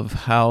of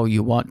how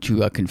you want to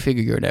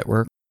configure your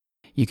network.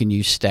 You can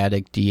use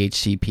static,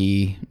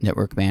 DHCP,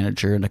 Network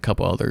Manager, and a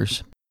couple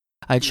others.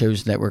 I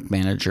chose Network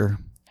Manager.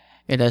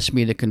 It asked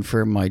me to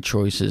confirm my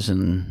choices,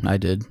 and I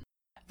did.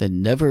 The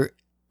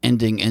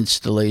never-ending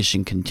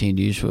installation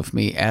continues with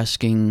me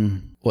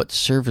asking what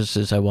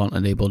services I want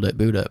enabled at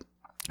boot up.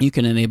 You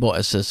can enable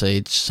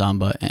SSH,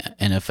 Samba,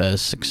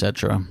 NFS,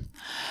 etc.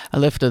 I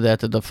left it at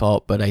the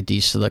default, but I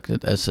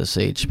deselected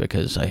SSH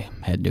because I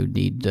had no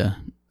need to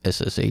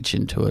SSH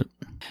into it.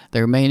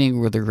 The remaining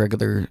were the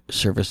regular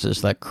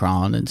services like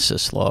cron and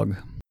syslog.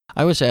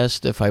 I was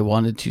asked if I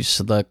wanted to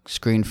select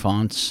screen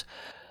fonts,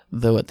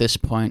 though at this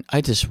point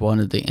I just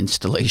wanted the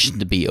installation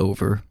to be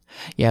over.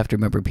 You have to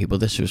remember, people,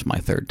 this was my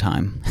third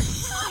time.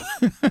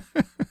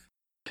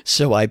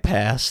 So I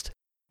passed.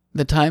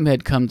 The time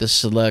had come to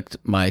select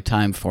my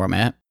time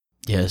format.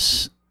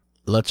 Yes,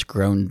 let's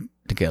groan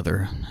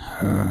together.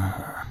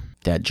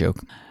 Dad joke.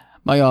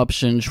 My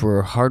options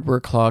were hardware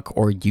clock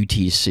or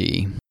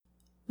UTC.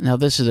 Now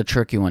this is a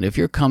tricky one. If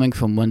you're coming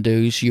from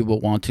Windows, you will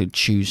want to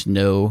choose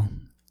no.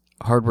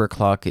 Hardware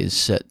clock is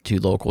set to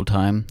local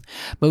time.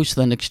 Most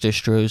Linux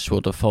distros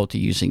will default to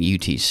using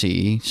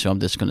UTC, so I'm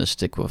just going to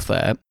stick with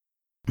that.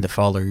 The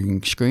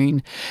following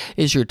screen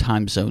is your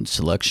time zone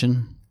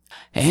selection.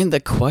 And the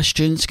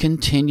questions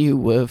continue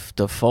with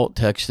default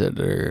text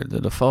editor.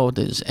 The default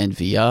is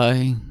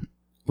NVI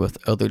with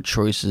other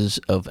choices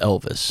of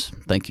Elvis.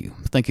 Thank you.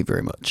 Thank you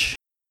very much.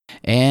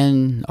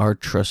 And our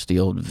trusty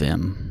old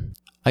Vim.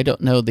 I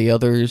don't know the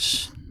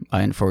others.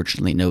 I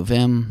unfortunately know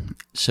Vim,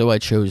 so I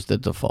chose the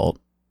default.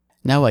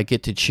 Now I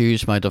get to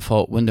choose my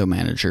default window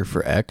manager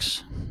for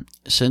X.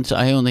 Since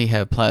I only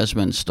have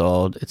Plasma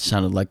installed, it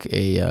sounded like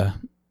a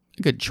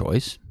good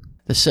choice.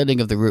 The setting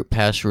of the root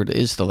password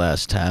is the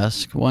last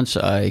task. Once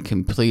I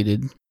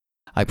completed,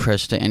 I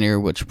pressed enter,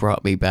 which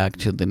brought me back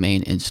to the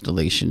main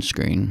installation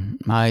screen.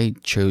 I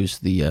chose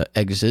the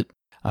exit.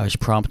 I was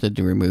prompted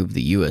to remove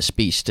the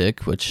USB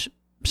stick, which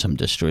some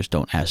distros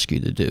don't ask you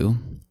to do.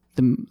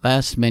 The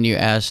last menu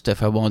asked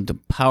if I wanted to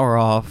power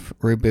off,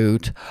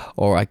 reboot,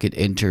 or I could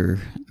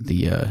enter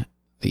the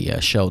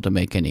shell to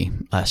make any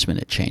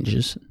last-minute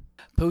changes.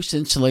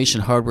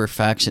 Post-installation hardware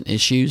facts and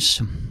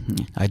issues.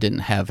 I didn't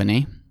have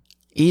any.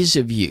 Ease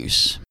of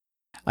use.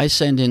 I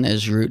signed in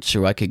as root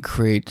so I could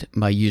create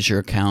my user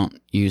account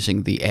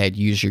using the add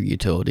user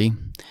utility.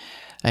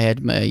 I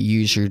add my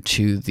user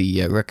to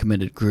the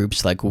recommended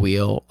groups like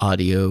wheel,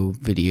 audio,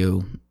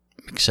 video,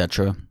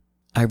 etc.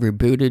 I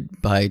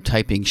rebooted by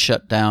typing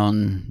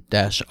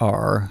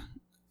shutdown-R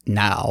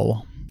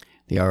now.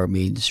 The R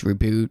means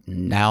reboot,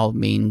 and now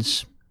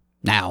means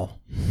now.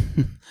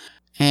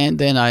 And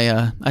then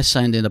I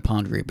signed in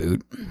upon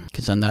reboot,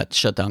 because on that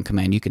shutdown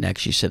command you can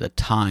actually set a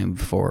time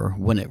for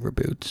when it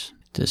reboots.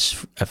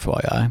 Just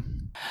FYI.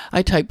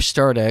 I typed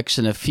start X,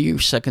 and a few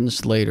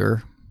seconds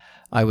later,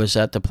 I was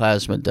at the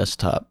Plasma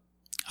desktop.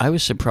 I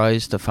was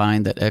surprised to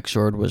find that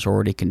Xord was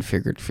already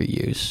configured for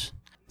use.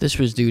 This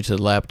was due to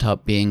the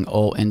laptop being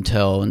all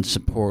Intel and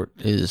support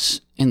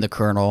is in the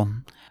kernel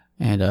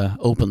and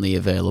openly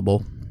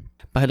available.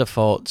 By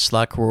default,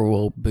 Slackware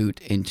will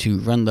boot into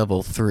run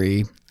level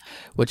 3,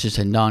 which is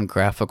a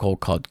non-graphical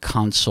called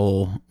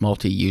console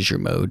multi-user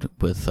mode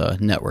with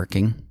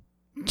networking.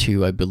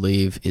 2, I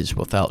believe, is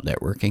without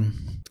networking.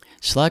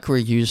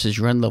 Slackware uses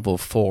run level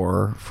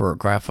 4 for a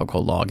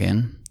graphical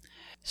login.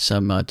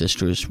 Some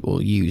distros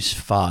will use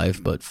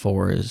 5, but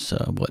 4 is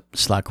what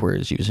Slackware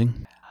is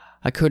using.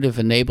 I could have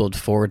enabled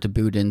 4 to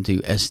boot into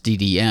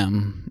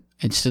SDDM.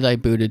 Instead, I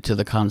booted to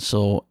the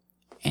console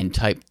and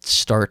typed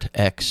start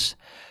X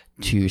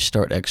to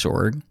start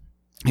Xorg.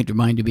 It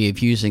reminded me of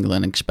using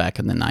Linux back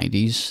in the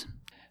 90s,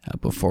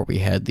 before we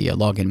had the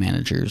login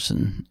managers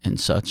and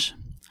such.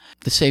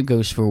 The same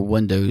goes for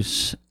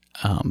Windows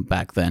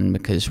back then,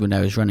 because when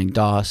I was running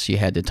DOS, you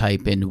had to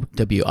type in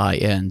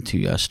WIN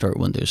to start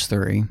Windows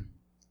 3.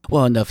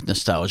 Well, enough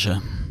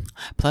nostalgia.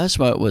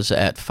 Plasma was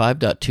at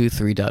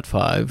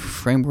 5.23.5.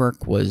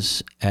 Framework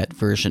was at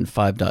version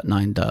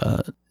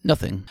 5.9.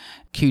 Nothing.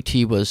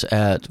 Qt was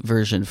at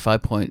version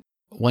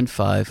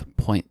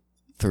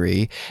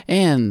 5.15.3,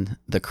 and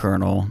the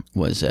kernel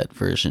was at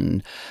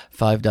version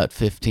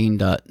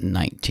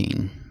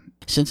 5.15.19.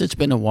 Since it's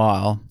been a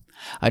while,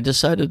 I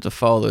decided to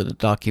follow the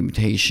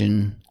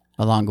documentation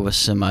along with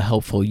some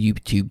helpful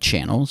YouTube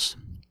channels.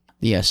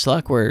 The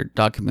Slackware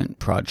document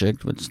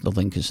project, which the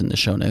link is in the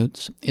show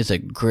notes, is a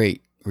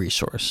great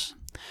resource.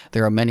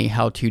 There are many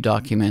how-to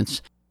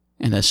documents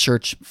and a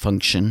search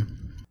function.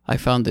 I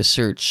found the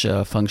search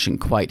function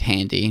quite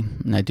handy,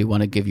 and I do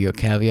want to give you a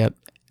caveat.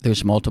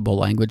 There's multiple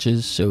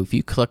languages, so if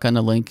you click on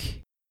a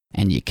link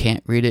and you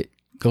can't read it,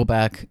 go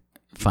back,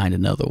 find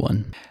another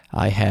one.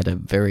 I had a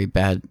very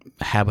bad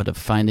habit of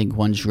finding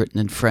ones written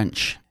in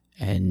French,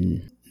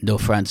 and no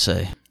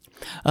Francais.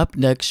 Up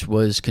next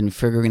was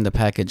configuring the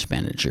package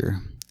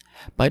manager.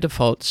 By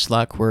default,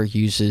 Slackware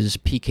uses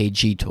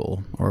PKG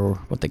tool, or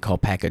what they call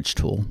package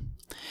tool.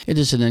 It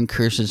is an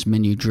in-curses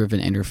menu-driven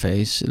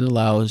interface. It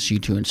allows you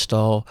to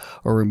install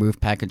or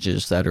remove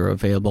packages that are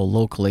available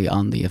locally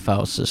on the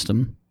file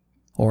system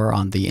or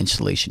on the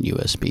installation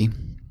USB.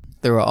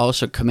 There are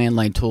also command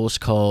line tools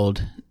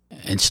called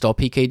install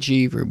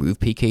PKG, remove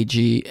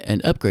PKG,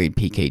 and upgrade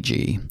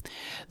PKG.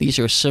 These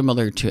are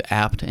similar to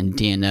apt and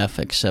DNF,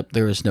 except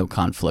there is no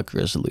conflict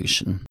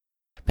resolution.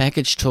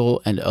 Package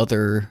tool and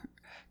other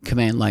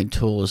command line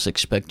tools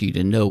expect you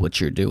to know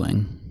what you're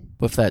doing.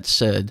 With that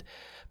said,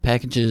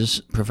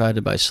 packages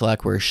provided by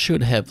Slackware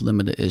should have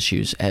limited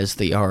issues, as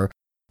they are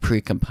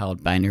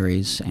pre-compiled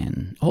binaries,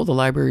 and all the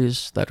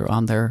libraries that are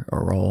on there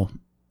are all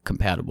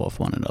compatible with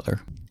one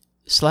another.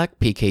 Slack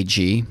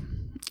PKG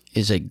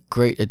is a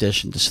great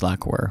addition to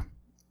Slackware.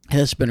 It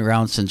has been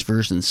around since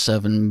version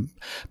 7,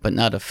 but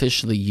not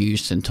officially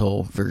used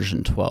until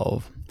version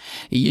 12.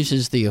 It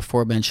uses the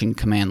aforementioned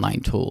command line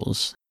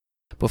tools.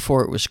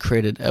 Before it was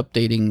created,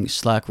 updating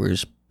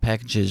Slackware's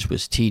packages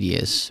was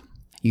tedious.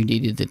 You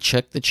needed to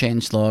check the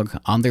changelog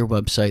on their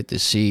website to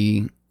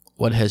see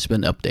what has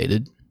been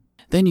updated.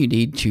 Then you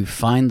need to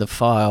find the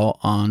file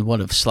on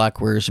one of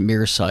Slackware's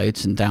mirror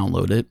sites and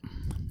download it.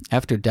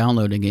 After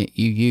downloading it,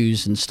 you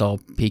use install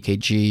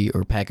PKG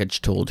or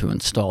package tool to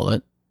install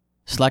it.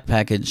 Slack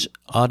package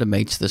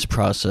automates this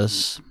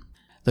process,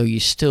 though you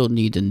still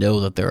need to know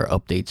that there are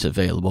updates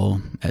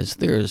available, as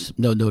there is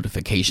no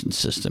notification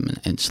system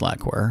in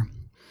Slackware.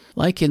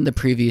 Like in the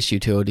previous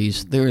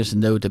utilities, there is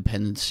no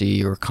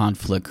dependency or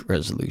conflict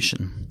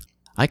resolution.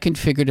 I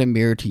configured a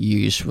mirror to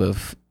use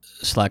with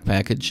Slack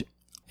package.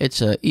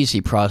 It's an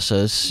easy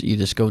process. You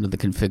just go into the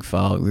config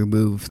file,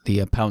 remove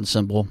the pound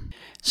symbol.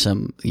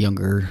 Some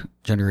younger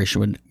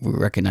generation would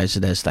recognize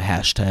it as the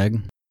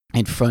hashtag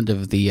in front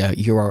of the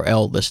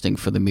URL listing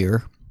for the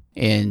mirror,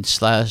 and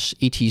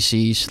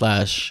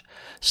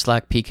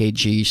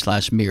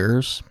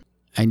 /etc//slackpkg/mirrors.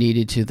 I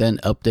needed to then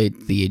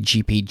update the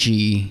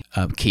GPG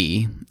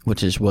key,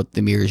 which is what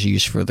the mirrors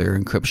use for their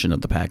encryption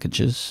of the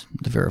packages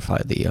to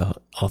verify the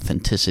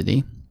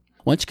authenticity.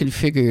 Once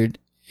configured,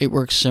 it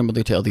works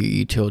similar to other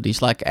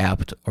utilities like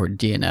apt or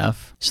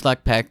DNF,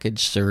 Slack package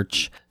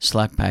search,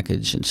 Slack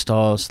package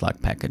install, Slack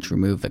package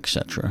remove,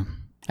 etc.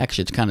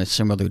 Actually, it's kind of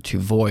similar to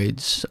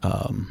Void's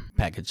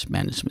package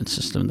management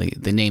system,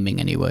 the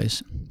naming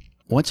anyways.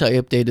 Once I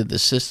updated the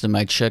system,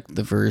 I checked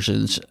the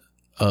versions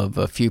of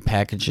a few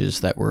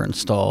packages that were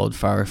installed.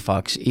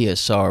 Firefox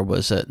ESR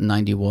was at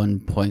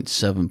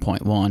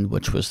 91.7.1,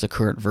 which was the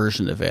current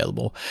version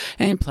available,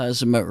 and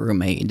Plasma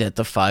remained at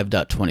the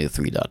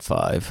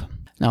 5.23.5.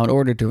 Now, in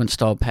order to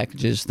install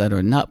packages that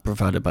are not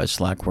provided by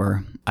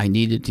Slackware, I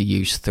needed to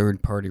use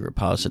third-party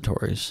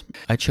repositories.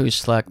 I chose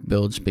Slack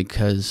builds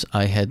because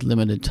I had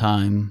limited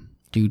time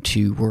due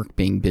to work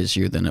being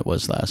busier than it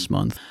was last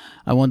month.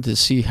 I wanted to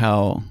see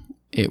how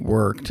it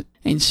worked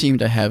and seemed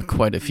to have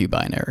quite a few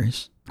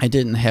binaries. I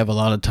didn't have a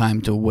lot of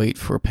time to wait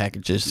for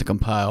packages to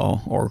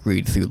compile or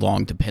read through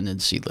long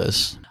dependency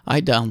lists. I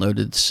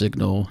downloaded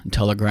Signal and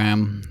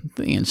Telegram.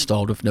 They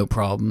installed with no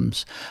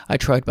problems. I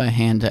tried by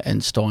hand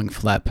installing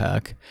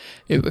Flatpak.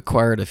 It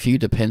required a few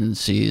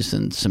dependencies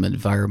and some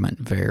environment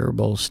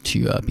variables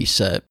to be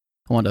set.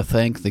 I want to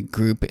thank the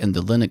group in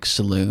the Linux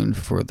Saloon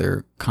for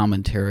their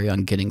commentary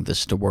on getting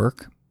this to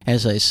work.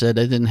 As I said,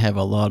 I didn't have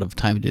a lot of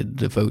time to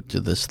devote to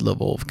this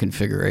level of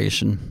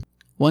configuration.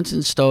 Once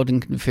installed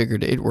and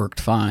configured, it worked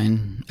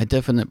fine. A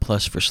definite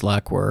plus for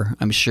Slackware.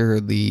 I'm sure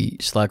the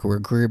Slackware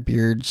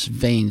graybeards'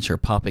 veins are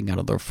popping out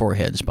of their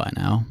foreheads by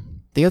now.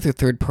 The other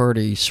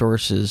third-party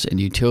sources and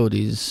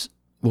utilities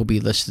will be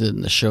listed in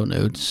the show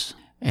notes,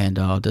 and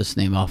I'll just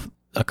name off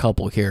a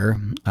couple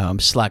here.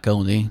 Slack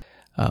only.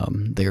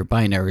 They're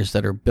binaries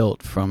that are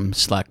built from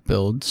Slack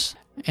builds.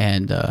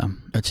 And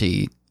let's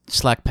see,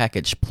 Slack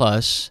Package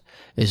Plus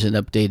is an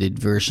updated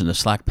version of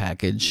Slack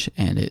Package,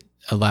 and it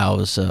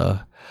allows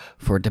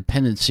for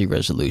dependency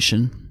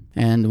resolution.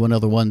 And one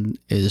other one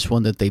is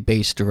one that they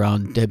based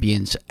around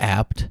Debian's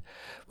apt,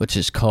 which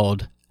is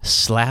called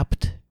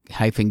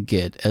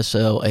slapt-git,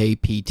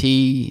 slapt-git.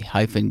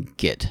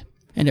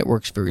 And it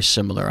works very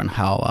similar on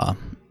how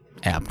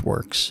apt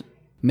works.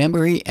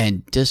 Memory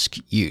and disk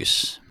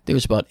use. There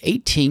was about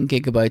 18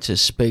 gigabytes of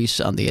space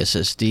on the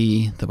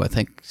SSD, though I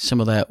think some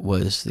of that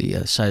was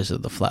the size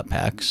of the flat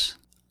packs.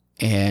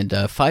 And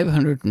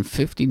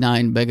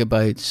 559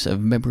 megabytes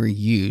of memory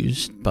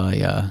used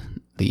by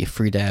the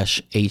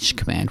free-h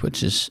command,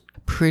 which is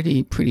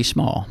pretty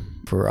small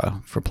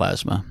for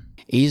Plasma.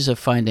 Ease of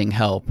finding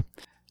help.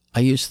 I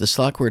use the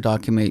Slackware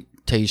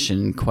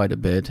documentation quite a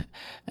bit,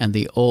 and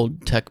the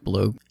old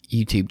TechBlog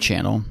YouTube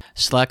channel.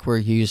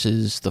 Slackware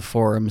uses the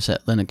forums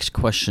at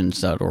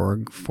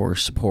linuxquestions.org for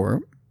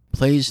support.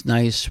 Plays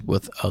nice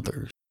with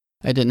others.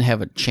 I didn't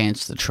have a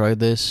chance to try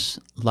this.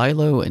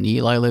 Lilo and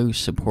eLilo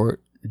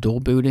support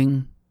dual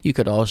booting. You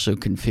could also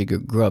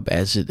configure Grub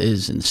as it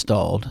is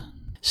installed.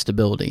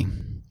 Stability.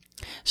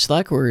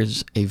 Slackware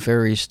is a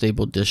very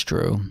stable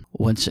distro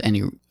once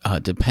any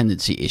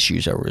dependency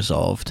issues are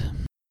resolved.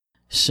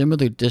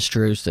 Similar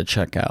distros to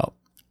check out.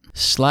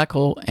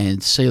 Slackle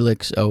and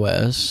Salix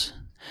OS.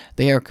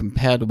 They are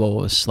compatible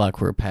with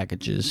Slackware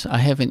packages. I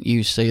haven't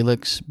used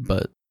Salix,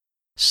 but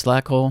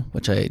Slackle,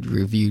 which I had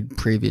reviewed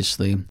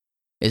previously,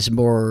 is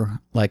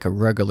more like a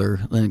regular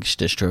Linux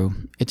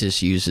distro. It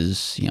just uses,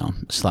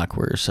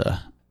 Slackware's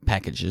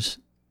packages.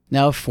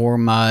 Now for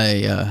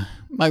my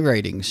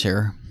ratings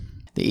here.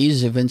 The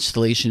ease of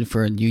installation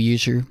for a new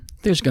user.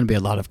 There's going to be a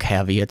lot of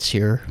caveats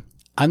here.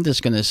 I'm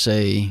just going to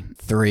say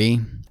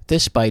 3.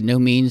 This by no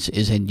means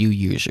is a new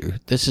user.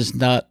 This is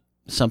not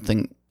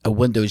something a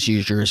Windows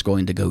user is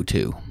going to go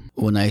to.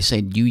 When I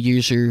say new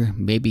user,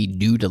 maybe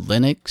new to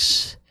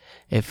Linux,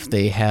 if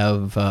they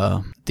have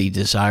the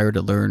desire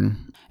to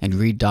learn and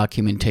read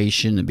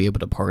documentation and be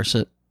able to parse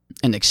it.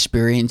 An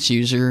experienced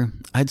user,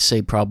 I'd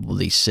say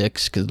probably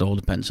 6, because it all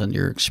depends on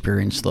your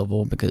experience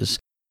level, because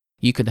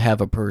you could have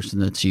a person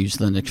that's used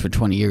Linux for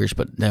 20 years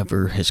but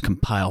never has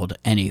compiled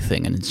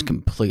anything, and it's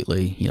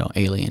completely,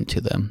 alien to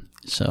them.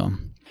 So,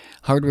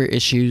 hardware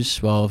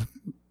issues, well,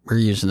 we're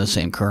using the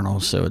same kernel,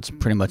 so it's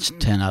pretty much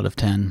 10 out of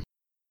 10.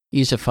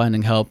 Ease of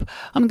finding help,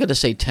 I'm going to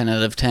say 10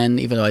 out of 10,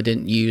 even though I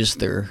didn't use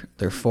their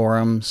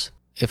forums.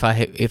 If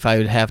I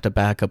would have to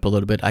back up a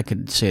little bit, I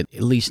could say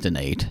at least an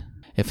 8,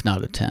 if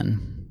not a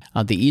 10.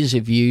 The ease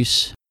of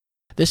use,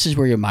 this is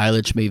where your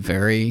mileage may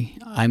vary.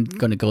 I'm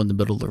going to go in the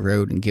middle of the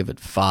road and give it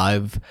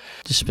 5,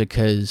 just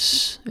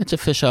because it's a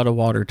fish out of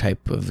water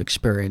type of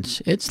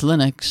experience. It's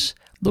Linux,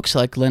 looks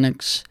like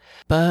Linux,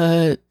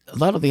 but a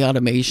lot of the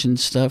automation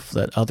stuff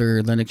that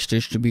other Linux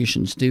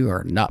distributions do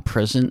are not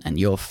present, and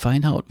you'll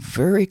find out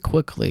very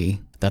quickly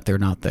that they're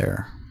not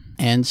there.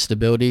 And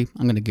stability,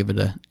 I'm going to give it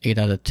a 8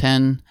 out of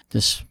 10,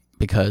 just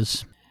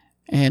because.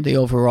 And the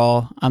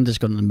overall, I'm just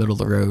going to the middle of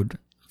the road,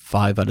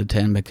 5 out of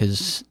 10,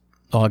 because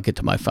I'll get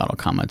to my final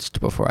comments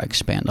before I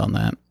expand on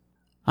that.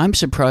 I'm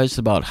surprised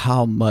about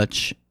how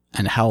much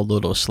and how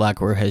little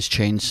Slackware has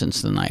changed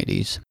since the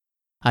 90s.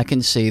 I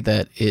can say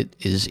that it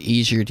is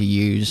easier to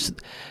use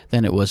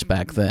than it was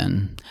back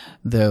then,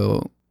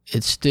 though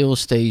it still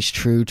stays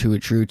true to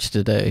its roots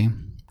today.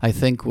 I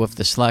think with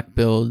the Slack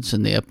builds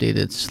and the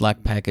updated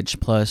Slack Package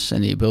Plus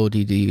and the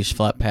ability to use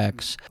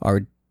Flatpaks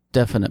are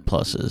definite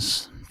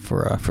pluses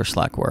for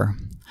Slackware.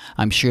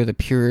 I'm sure the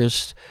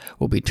purists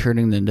will be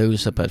turning their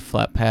nose up at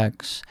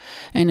Flatpaks,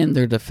 and in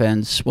their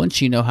defense,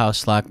 once you know how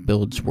Slack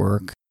builds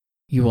work,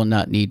 you will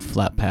not need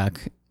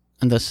Flatpak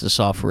unless the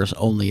software is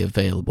only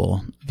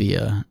available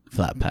via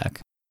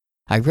Flatpak.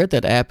 I read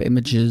that app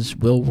images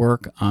will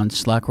work on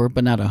Slackware,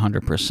 but not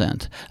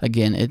 100%.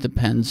 Again, it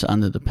depends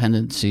on the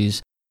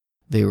dependencies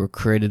they were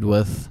created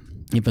with.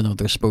 Even though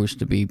they're supposed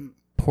to be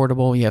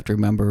portable, you have to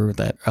remember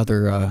that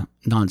other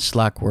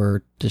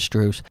non-Slackware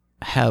distros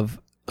have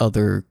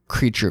other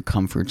creature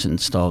comforts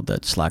installed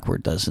that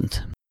Slackware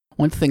doesn't.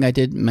 One thing I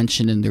did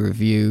mention in the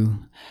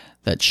review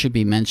that should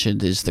be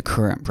mentioned is the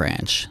current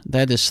branch.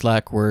 That is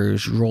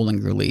Slackware's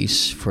rolling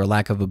release, for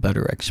lack of a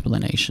better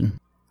explanation.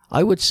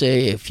 I would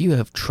say if you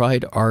have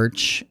tried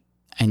Arch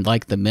and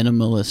like the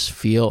minimalist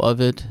feel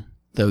of it,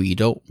 though you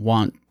don't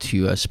want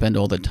to spend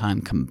all the time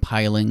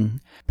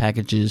compiling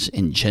packages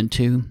in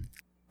Gentoo,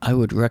 I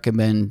would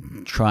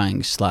recommend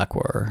trying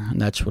Slackware. And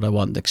that's what I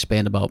wanted to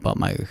expand about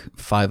my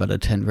 5 out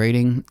of 10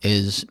 rating,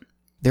 is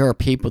there are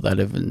people that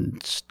have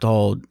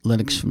installed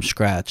Linux from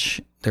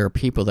scratch. There are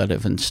people that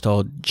have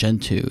installed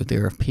Gentoo.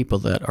 There are people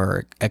that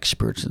are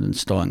experts in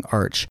installing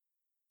Arch.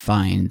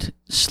 Find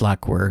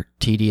Slackware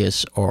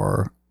tedious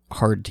or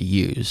hard to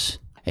use.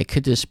 It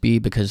could just be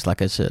because,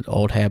 like I said,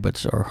 old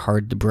habits are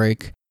hard to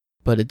break,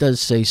 but it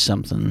does say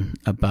something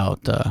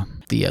about the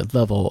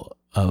level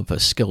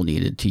of skill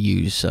needed to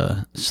use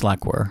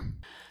Slackware.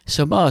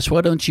 So, Boss,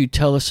 why don't you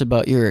tell us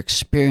about your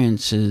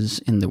experiences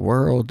in the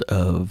world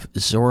of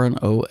Zorin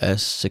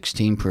OS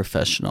 16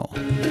 Professional?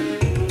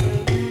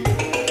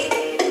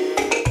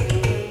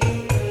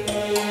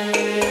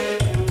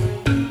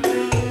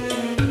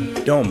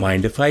 Don't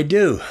mind if I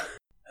do.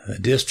 The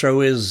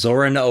distro is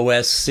Zorin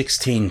OS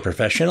 16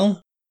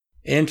 Professional.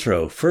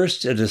 Intro.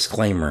 First, a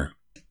disclaimer.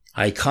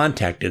 I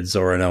contacted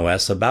Zorin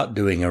OS about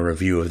doing a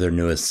review of their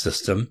newest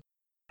system,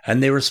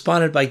 and they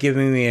responded by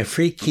giving me a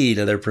free key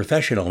to their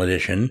Professional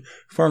Edition,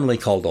 formerly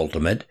called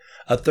Ultimate,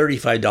 a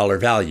 $35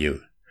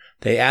 value.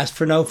 They asked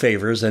for no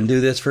favors and do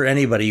this for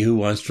anybody who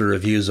wants to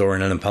review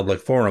Zorin in a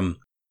public forum.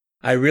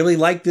 I really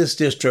like this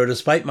distro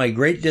despite my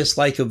great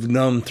dislike of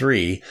GNOME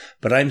 3,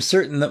 but I'm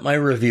certain that my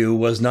review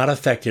was not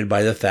affected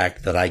by the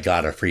fact that I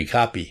got a free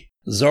copy.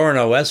 Zorin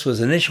OS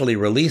was initially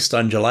released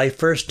on July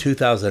 1st,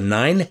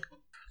 2009.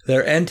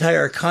 Their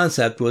entire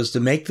concept was to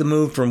make the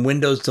move from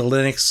Windows to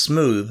Linux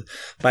smooth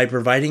by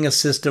providing a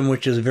system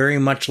which is very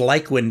much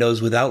like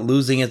Windows without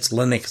losing its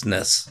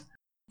Linux-ness.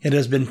 It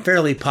has been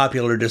fairly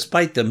popular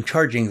despite them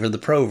charging for the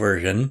Pro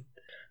version.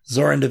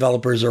 Zorin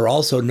developers are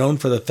also known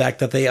for the fact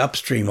that they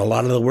upstream a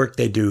lot of the work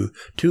they do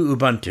to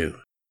Ubuntu.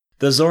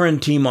 The Zorin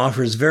team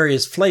offers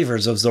various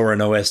flavors of Zorin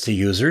OS to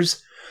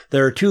users.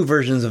 There are 2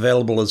 versions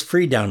available as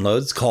free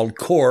downloads called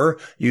Core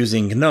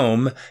using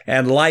GNOME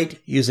and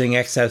Lite using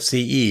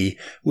XFCE,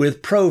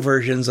 with Pro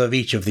versions of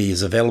each of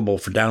these available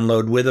for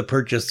download with a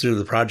purchase through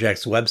the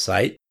project's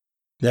website.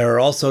 There are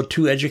also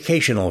 2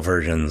 educational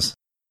versions.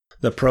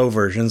 The Pro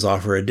versions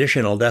offer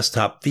additional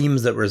desktop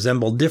themes that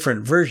resemble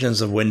different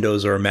versions of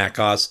Windows or Mac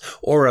OS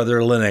or other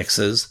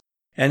Linuxes,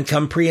 and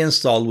come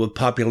pre-installed with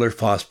popular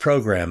FOSS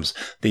programs.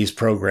 These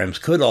programs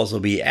could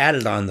also be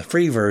added on the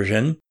free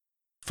version.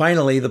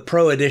 Finally, the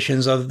Pro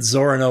editions of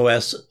Zorin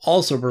OS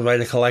also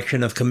provide a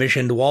collection of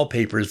commissioned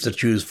wallpapers to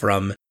choose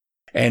from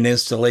and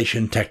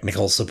installation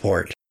technical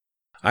support.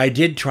 I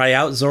did try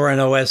out Zorin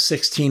OS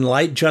 16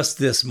 Lite just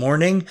this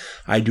morning.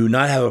 I do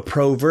not have a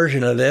Pro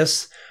version of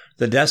this.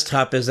 The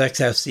desktop is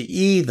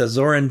XFCE. The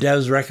Zorin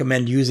devs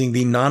recommend using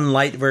the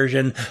non-Lite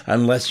version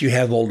unless you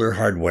have older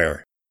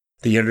hardware.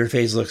 The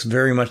interface looks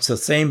very much the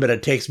same, but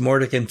it takes more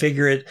to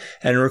configure it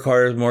and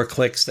requires more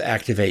clicks to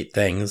activate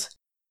things.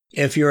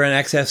 If you're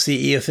an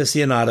XFCE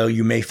aficionado,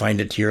 you may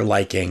find it to your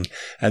liking,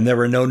 and there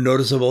were no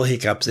noticeable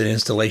hiccups in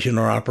installation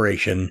or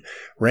operation.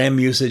 RAM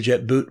usage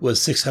at boot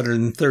was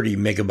 630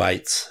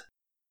 megabytes.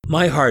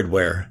 My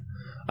hardware.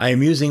 I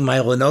am using my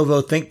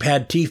Lenovo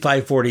ThinkPad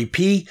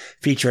T540p,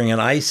 featuring an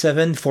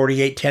i7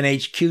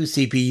 4810HQ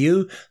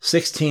CPU,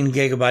 16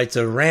 gigabytes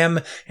of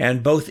RAM,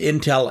 and both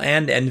Intel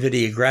and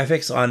NVIDIA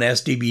graphics on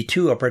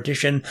SDB2, a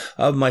partition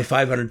of my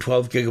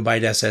 512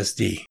 gigabyte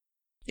SSD.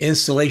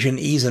 Installation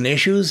ease and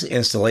issues.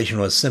 Installation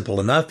was simple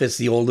enough. It's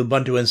the old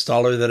Ubuntu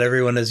installer that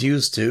everyone is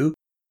used to.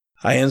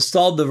 I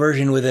installed the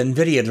version with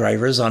NVIDIA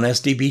drivers on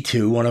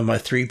SDB2, one of my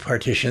 3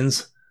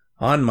 partitions.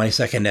 on my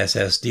second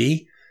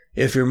SSD.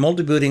 If you're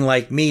multibooting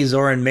like me,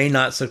 Zorin may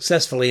not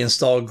successfully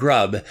install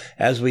Grub,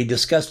 as we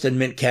discussed in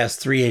Mintcast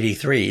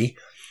 383.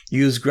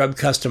 Use Grub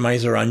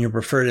Customizer on your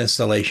preferred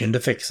installation to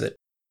fix it.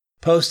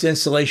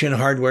 Post-installation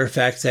hardware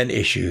facts and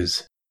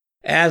issues.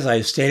 As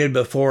I've stated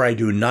before, I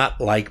do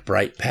not like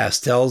bright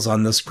pastels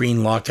on the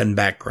screen lock and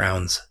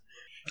backgrounds.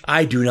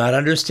 I do not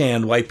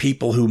understand why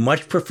people who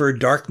much prefer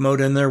dark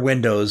mode in their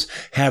windows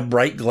have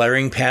bright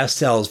glaring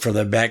pastels for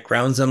their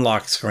backgrounds and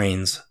lock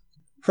screens.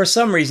 For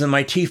some reason,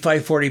 my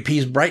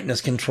T540p's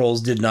brightness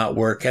controls did not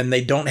work, and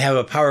they don't have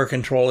a power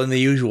control in the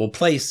usual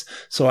place,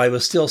 so I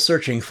was still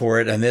searching for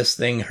it, and this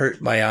thing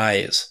hurt my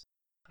eyes.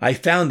 I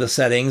found the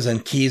settings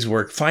and keys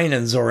work fine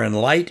in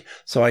Zorin Lite,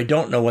 so I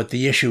don't know what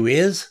the issue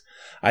is.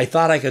 I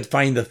thought I could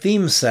find the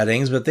theme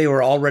settings, but they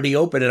were already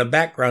open in a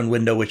background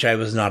window which I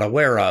was not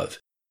aware of.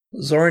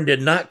 Zorin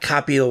did not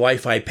copy the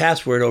Wi-Fi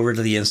password over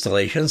to the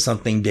installation,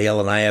 something Dale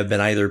and I have been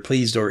either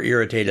pleased or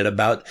irritated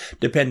about,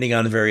 depending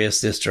on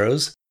various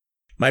distros.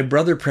 My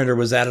brother printer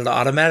was added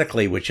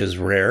automatically, which is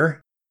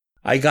rare.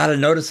 I got a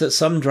notice that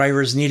some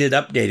drivers needed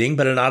updating,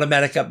 but an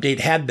automatic update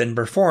had been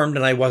performed,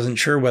 and I wasn't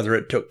sure whether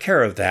it took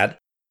care of that.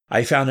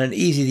 I found an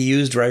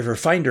easy-to-use driver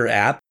finder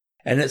app,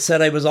 and it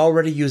said I was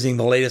already using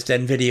the latest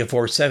NVIDIA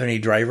 470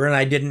 driver, and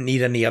I didn't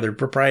need any other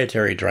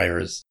proprietary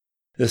drivers.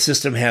 The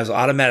system has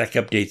automatic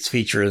updates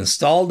feature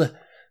installed,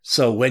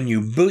 so when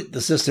you boot,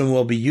 the system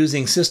will be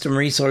using system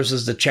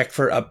resources to check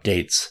for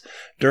updates.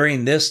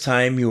 During this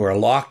time, you are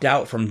locked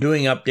out from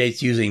doing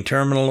updates using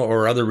terminal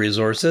or other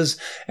resources,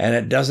 and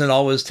it doesn't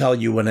always tell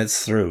you when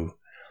it's through.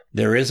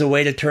 There is a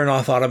way to turn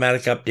off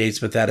automatic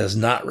updates, but that is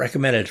not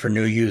recommended for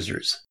new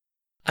users.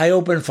 I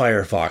open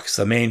Firefox.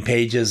 The main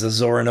page is the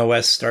Zorin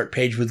OS start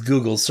page with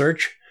Google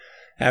search.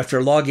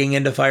 After logging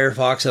into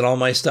Firefox and all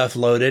my stuff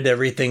loaded,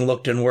 everything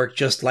looked and worked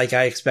just like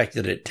I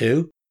expected it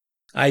to.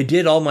 I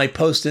did all my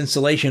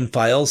post-installation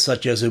files,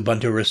 such as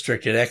Ubuntu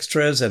Restricted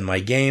Extras and my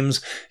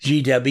games,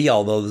 GDebi,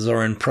 although the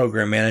Zorin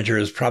Program Manager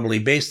is probably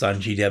based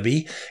on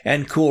GDebi,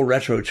 and Cool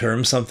Retro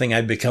Term, something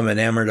I've become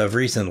enamored of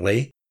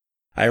recently.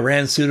 I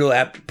ran sudo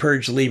apt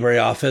purge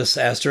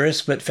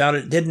LibreOffice *, but found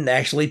it didn't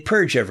actually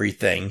purge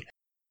everything.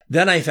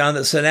 Then I found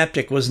that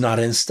Synaptic was not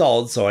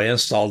installed, so I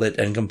installed it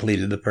and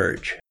completed the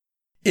purge.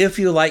 If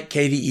you like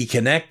KDE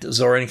Connect,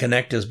 Zorin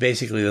Connect is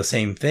basically the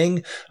same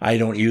thing. I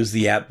don't use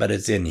the app, but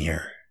it's in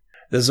here.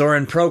 The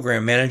Zorin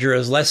Program Manager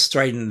is less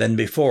strident than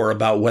before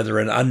about whether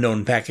an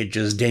unknown package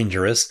is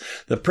dangerous.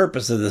 The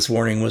purpose of this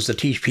warning was to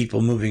teach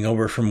people moving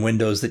over from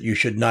Windows that you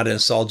should not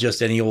install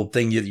just any old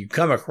thing that you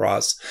come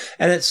across,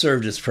 and it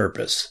served its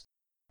purpose.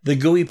 The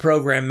GUI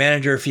Program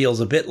Manager feels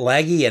a bit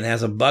laggy and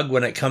has a bug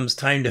when it comes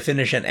time to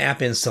finish an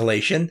app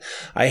installation.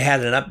 I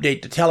had an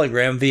update to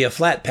Telegram via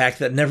Flatpak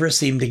that never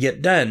seemed to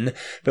get done,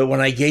 but when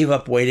I gave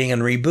up waiting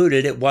and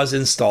rebooted, it was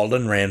installed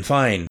and ran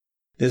fine.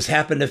 This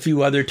happened a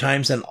few other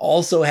times and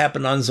also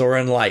happened on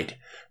Zorin Lite.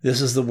 This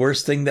is the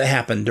worst thing that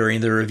happened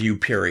during the review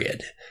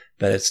period,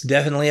 but it's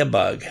definitely a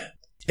bug.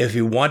 If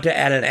you want to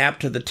add an app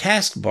to the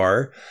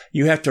taskbar,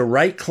 you have to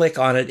right-click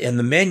on it in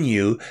the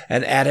menu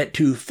and add it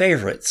to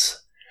Favorites.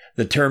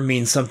 The term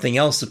means something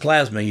else to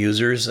Plasma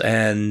users,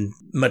 and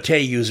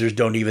Mate users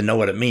don't even know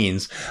what it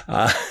means.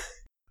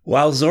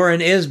 While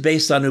Zorin is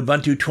based on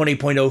Ubuntu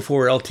 20.04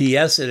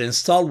 LTS, it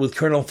installed with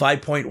kernel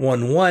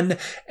 5.11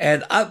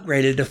 and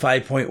upgraded to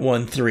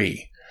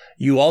 5.13.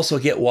 You also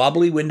get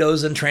wobbly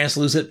windows and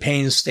translucent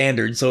panes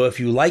standard, so if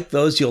you like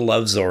those, you'll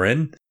love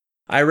Zorin.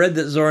 I read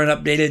that Zorin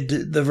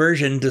updated the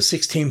version to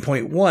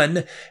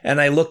 16.1, and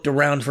I looked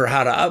around for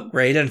how to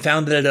upgrade and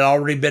found that it had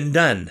already been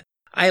done.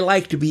 I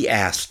like to be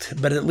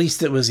asked, but at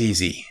least it was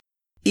easy.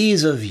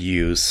 Ease of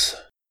use.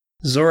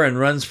 Zorin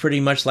runs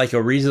pretty much like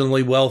a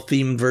reasonably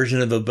well-themed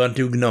version of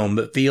Ubuntu GNOME,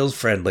 but feels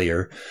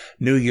friendlier.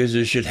 New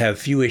users should have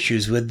few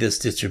issues with this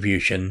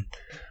distribution.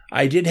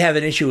 I did have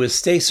an issue with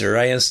Stacer.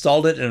 I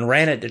installed it and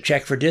ran it to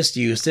check for disk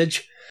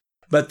usage,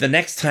 but the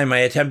next time I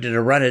attempted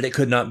to run it, it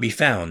could not be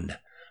found.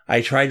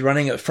 I tried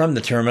running it from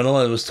the terminal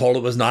and was told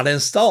it was not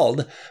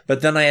installed,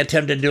 but then I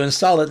attempted to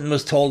install it and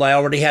was told I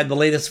already had the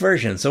latest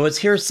version, so it's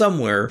here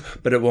somewhere,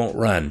 but it won't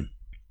run.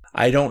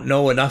 I don't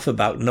know enough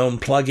about GNOME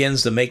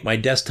plugins to make my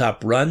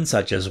desktop run,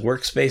 such as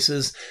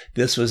workspaces.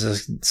 This was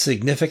a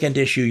significant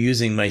issue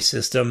using my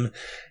system.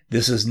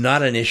 This is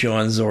not an issue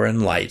on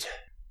Zorin Lite.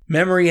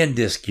 Memory and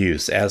disk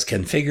use. As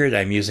configured,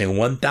 I'm using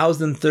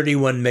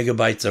 1031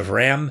 megabytes of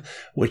RAM,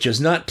 which is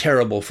not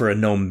terrible for a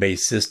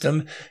GNOME-based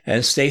system,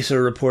 and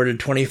Stacer reported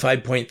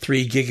 25.3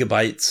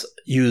 gigabytes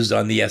used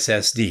on the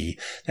SSD.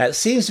 That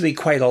seems to be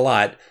quite a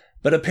lot,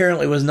 but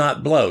apparently was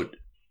not bloat.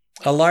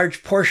 A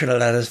large portion of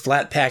that is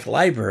Flatpak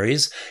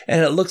libraries,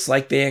 and it looks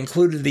like they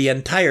included the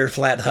entire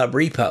FlatHub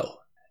repo.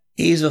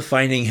 Ease of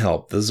finding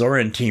help. The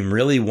Zorin team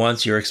really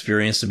wants your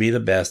experience to be the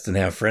best and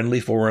have friendly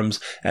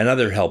forums and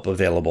other help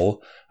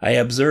available. I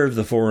observed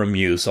the forum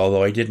use,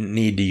 although I didn't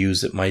need to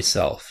use it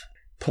myself.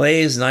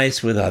 Plays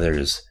nice with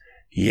others.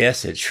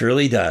 Yes, it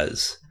surely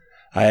does.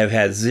 I have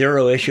had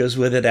zero issues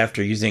with it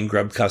after using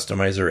Grub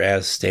Customizer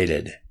as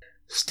stated.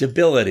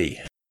 Stability.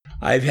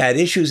 I've had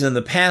issues in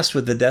the past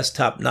with the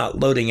desktop not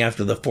loading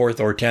after the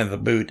 4th or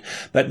 10th boot,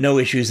 but no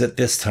issues at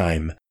this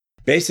time.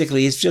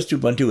 Basically, it's just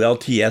Ubuntu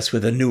LTS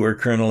with a newer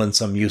kernel and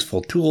some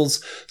useful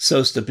tools,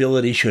 so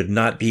stability should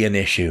not be an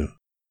issue.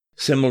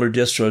 Similar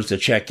distros to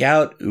check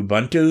out: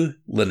 Ubuntu,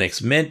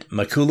 Linux Mint,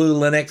 Makulu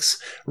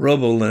Linux,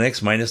 Robo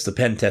Linux minus the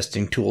pen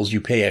testing tools you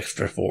pay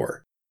extra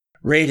for.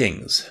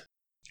 Ratings: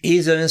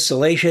 ease of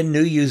installation,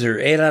 new user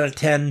 8 out of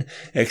 10,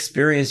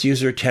 experienced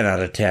user 10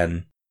 out of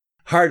 10.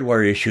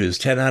 Hardware issues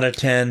 10 out of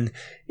 10,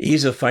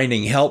 ease of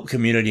finding help,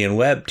 community and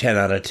web 10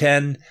 out of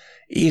 10,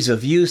 ease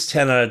of use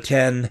 10 out of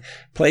 10,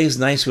 plays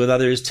nice with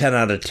others 10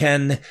 out of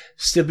 10,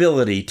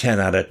 stability 10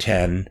 out of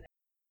 10.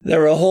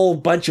 There are a whole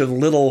bunch of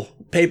little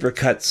paper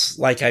cuts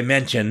like I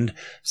mentioned,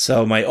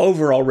 so my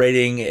overall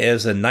rating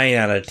is a 9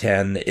 out of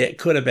 10. It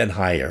could have been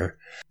higher.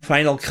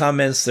 Final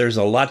comments: there's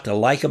a lot to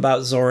like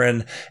about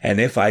Zorin, and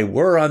if I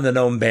were on the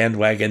GNOME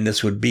bandwagon,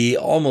 this would be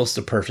almost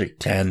a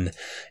perfect 10.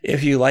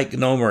 If you like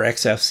GNOME or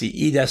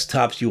XFCE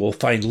desktops, you will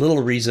find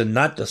little reason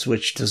not to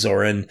switch to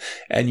Zorin,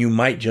 and you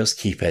might just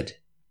keep it.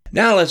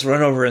 Now let's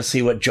run over and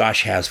see what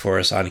Josh has for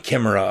us on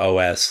Chimera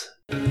OS.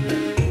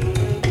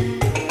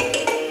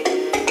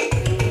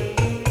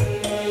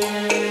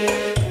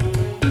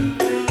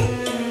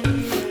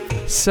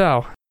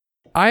 So,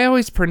 I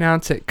always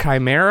pronounce it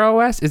Chimera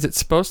OS. Is it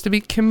supposed to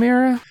be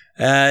Chimera?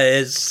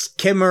 It's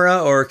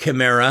Chimera or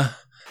Chimera.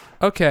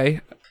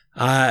 Okay.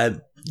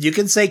 You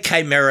can say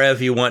Chimera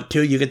if you want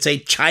to. You can say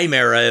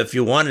Chimera if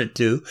you wanted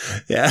to.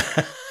 Yeah.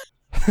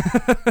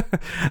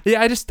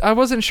 Yeah, I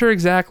wasn't sure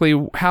exactly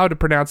how to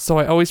pronounce it, so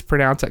I always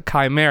pronounce it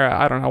Chimera.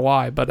 I don't know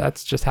why, but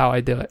that's just how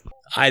I do it.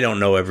 I don't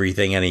know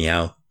everything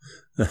anyhow.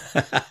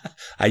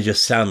 I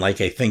just sound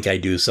like I think I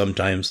do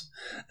sometimes.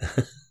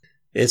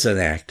 It's an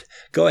act.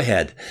 Go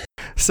ahead.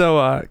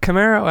 So,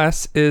 Chimera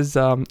OS is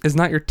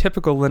not your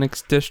typical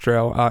Linux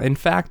distro. In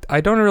fact,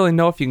 I don't really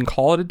know if you can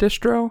call it a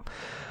distro.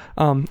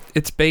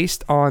 It's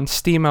based on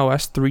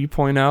SteamOS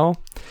 3.0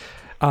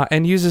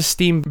 and uses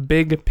Steam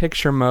Big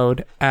Picture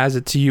Mode as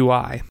its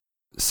UI.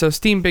 So,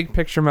 Steam Big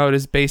Picture Mode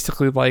is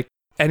basically like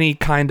any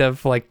kind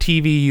of like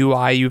TV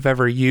UI you've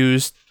ever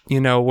used,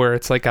 where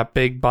it's like got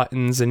big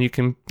buttons and you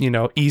can,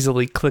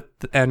 easily click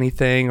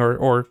anything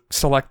or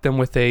select them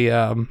with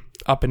a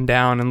up and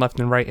down and left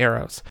and right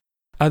arrows.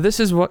 This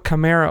is what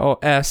Chimera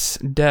OS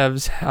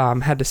devs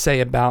had to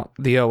say about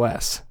the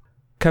OS.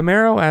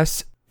 Chimera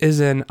OS is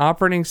an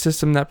operating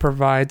system that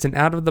provides an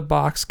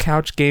out-of-the-box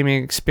couch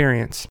gaming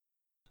experience.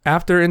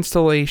 After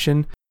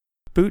installation,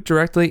 boot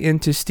directly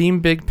into Steam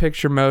Big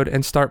Picture Mode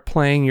and start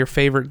playing your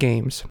favorite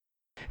games.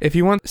 If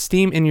you want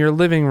Steam in your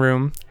living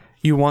room,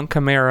 you want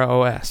Chimera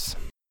OS.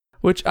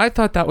 Which I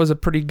thought that was a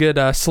pretty good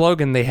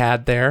slogan they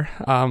had there.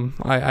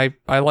 I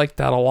liked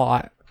that a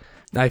lot.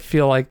 I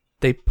feel like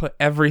they put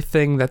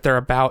everything that they're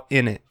about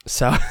in it.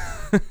 So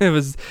it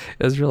was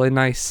really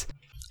nice.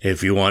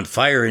 If you want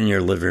fire in your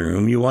living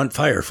room, you want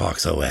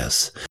Firefox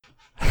OS.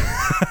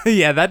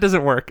 Yeah, that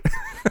doesn't work.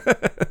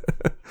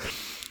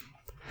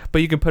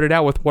 But you can put it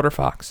out with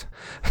WaterFox.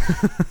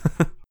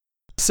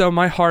 So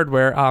my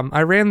hardware,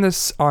 I ran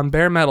this on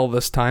bare metal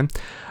this time.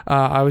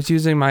 I was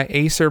using my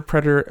Acer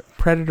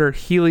Predator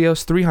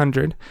Helios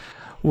 300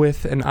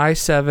 with an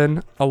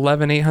i7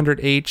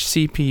 11800H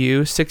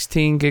CPU,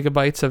 16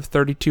 gigabytes of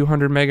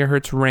 3200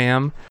 megahertz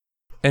RAM,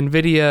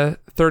 NVIDIA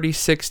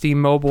 3060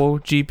 mobile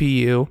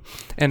GPU,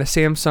 and a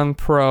Samsung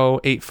Pro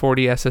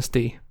 840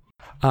 SSD.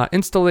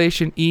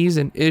 Installation ease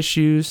and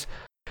issues.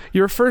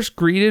 You're first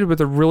greeted with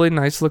a really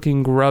nice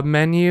looking grub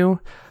menu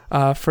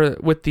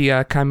with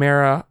the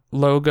Chimera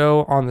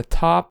logo on the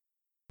top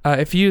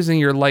if using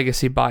your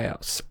legacy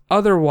BIOS.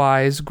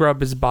 Otherwise,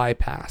 grub is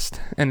bypassed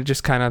and it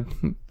just kind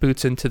of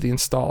boots into the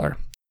installer.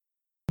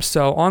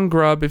 So on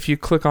grub, if you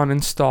click on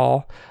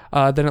install,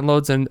 then it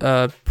loads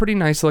a pretty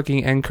nice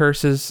looking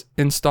ncurses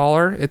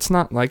installer. It's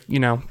not like,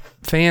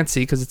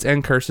 fancy because it's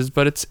ncurses,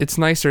 but it's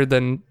nicer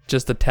than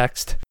just the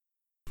text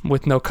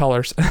with no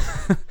colors.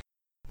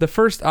 The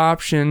first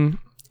option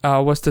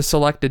was to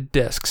select a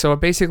disk. So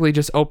it basically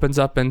just opens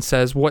up and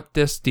says, what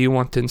disk do you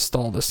want to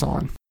install this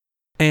on?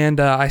 And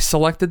I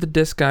selected the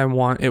disk I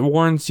want. It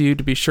warns you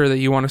to be sure that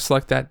you want to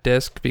select that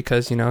disk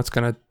because, it's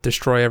going to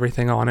destroy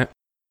everything on it.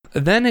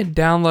 Then it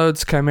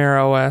downloads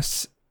Chimera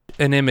OS,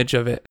 an image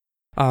of it.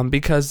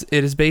 Because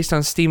it is based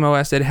on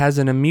SteamOS, it has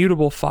an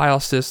immutable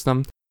file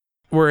system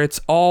where it's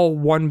all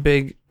one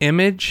big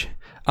image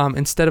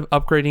instead of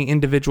upgrading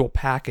individual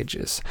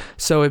packages.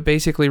 So it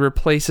basically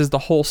replaces the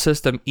whole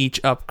system each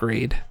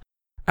upgrade.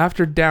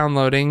 After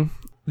downloading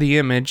the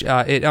image,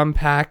 it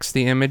unpacks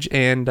the image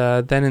and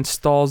then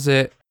installs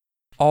it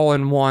all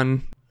in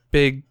one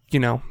big,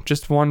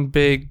 just one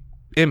big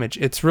image.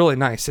 It's really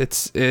nice.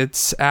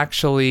 It's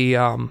actually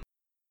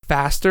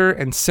faster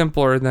and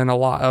simpler than a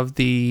lot of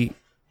the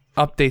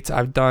updates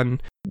I've done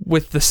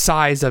with the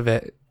size of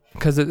it,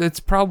 because it's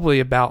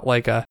probably about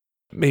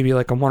maybe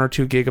like a 1 or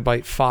 2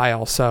 gigabyte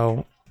file.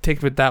 So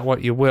take with that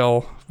what you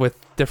will with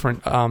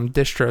different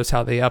distros,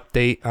 how they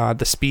update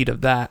the speed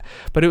of that.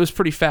 But it was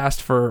pretty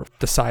fast for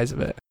the size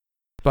of it.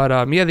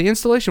 But yeah, the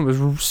installation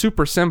was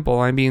super simple.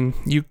 I mean,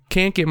 you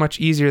can't get much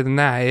easier than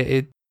that.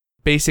 It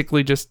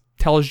basically just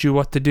tells you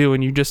what to do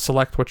and you just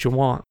select what you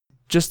want.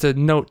 Just a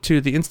note too,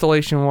 the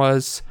installation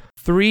was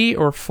 3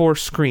 or 4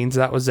 screens,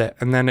 that was it,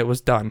 and then it was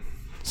done.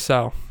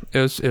 So it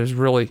was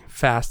really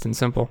fast and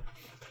simple.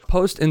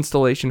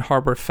 Post-installation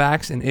hardware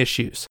facts and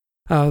issues.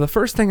 The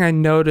first thing I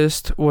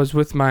noticed was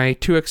with my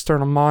 2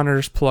 external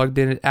monitors plugged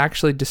in, it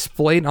actually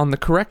displayed on the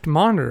correct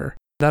monitor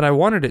that I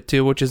wanted it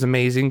to, which is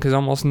amazing because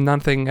almost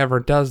nothing ever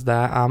does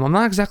that. I'm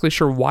not exactly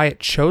sure why it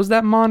chose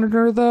that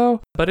monitor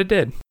though, but it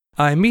did.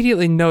 I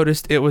immediately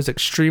noticed it was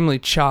extremely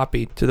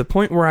choppy to the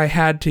point where I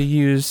had to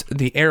use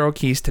the arrow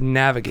keys to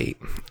navigate.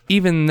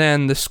 Even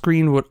then, the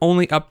screen would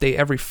only update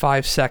every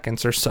 5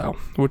 seconds or so,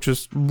 which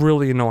was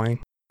really annoying.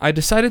 I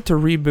decided to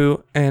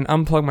reboot and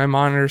unplug my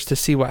monitors to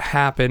see what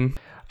happened.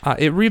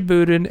 It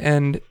rebooted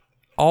and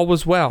all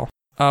was well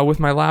with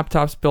my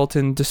laptop's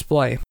built-in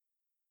display.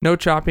 No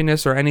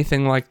choppiness or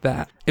anything like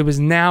that. It was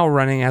now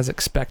running as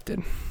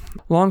expected.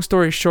 Long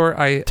story short,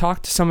 I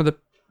talked to some of the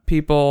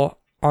people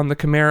on the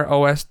Chimera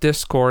OS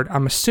Discord.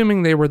 I'm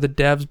assuming they were the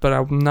devs, but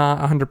I'm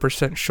not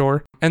 100%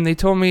 sure. And they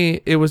told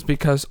me it was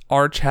because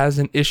Arch has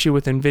an issue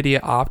with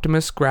NVIDIA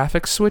Optimus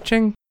graphics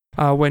switching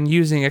when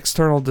using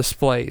external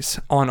displays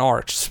on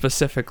Arch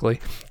specifically.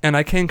 And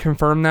I can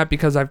confirm that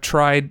because I've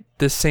tried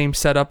this same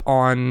setup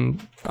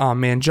on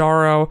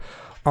Manjaro,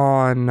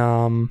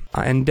 on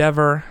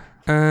Endeavor,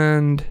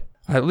 and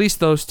at least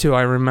those 2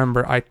 I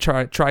remember. I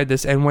tried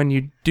this, and when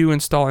you do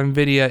install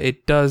NVIDIA,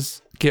 it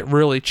does get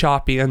really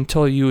choppy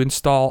until you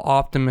install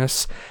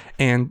Optimus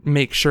and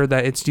make sure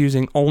that it's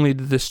using only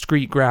the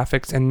discrete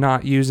graphics and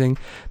not using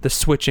the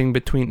switching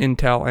between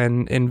Intel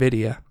and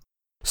NVIDIA.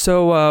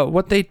 So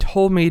what they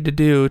told me to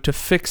do to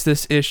fix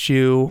this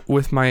issue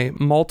with my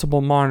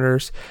multiple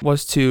monitors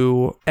was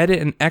to edit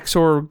an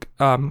Xorg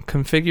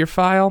configure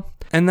file,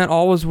 and then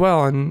all was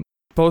well, and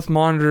both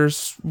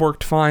monitors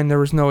worked fine. There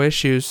was no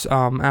issues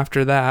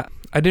after that.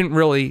 I didn't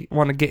really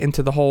want to get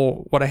into the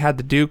whole what I had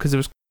to do because it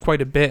was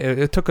quite a bit.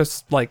 It took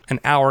us like an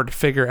hour to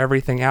figure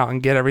everything out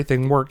and get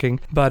everything working,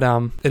 but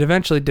it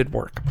eventually did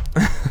work.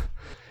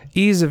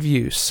 Ease of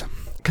use.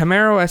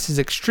 Chimera OS is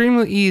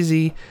extremely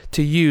easy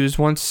to use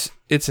once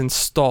it's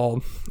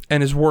installed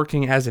and is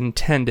working as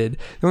intended.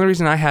 The only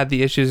reason I had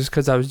the issues is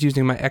because I was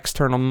using my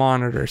external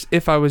monitors.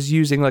 If I was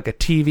using like a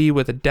TV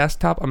with a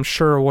desktop, I'm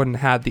sure I wouldn't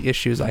have the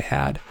issues I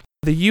had.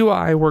 The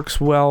UI works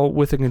well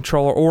with a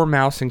controller or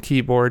mouse and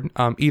keyboard.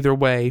 Either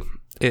way,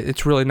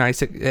 it's really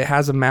nice. It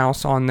has a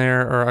mouse on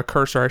there, or a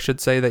cursor, I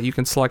should say, that you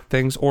can select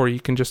things, or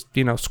you can just,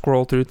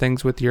 scroll through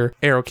things with your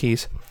arrow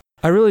keys.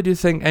 I really do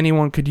think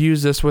anyone could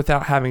use this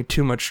without having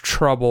too much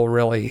trouble,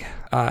 really.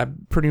 I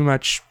pretty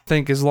much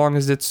think as long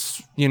as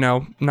it's,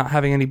 not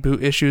having any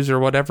boot issues or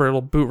whatever,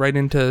 it'll boot right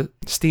into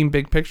Steam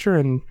Big Picture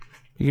and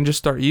you can just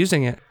start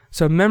using it.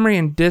 So memory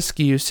and disk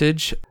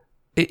usage.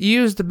 It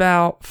used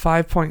about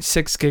 5.6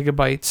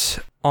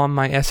 gigabytes on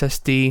my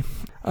SSD.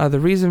 The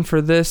reason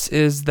for this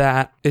is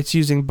that it's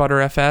using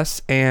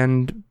ButterFS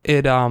and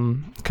it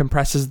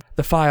compresses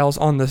the files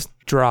on the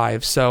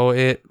drive. So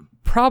it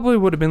probably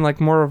would have been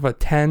like more of a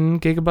 10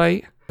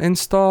 gigabyte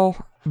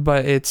install,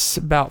 but it's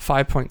about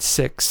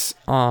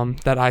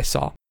 5.6 that I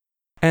saw.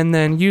 And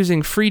then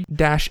using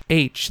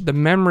free-h, the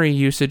memory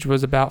usage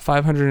was about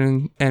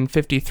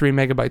 553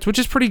 megabytes, which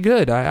is pretty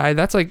good.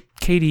 That's like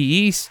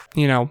KDE's,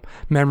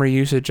 memory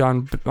usage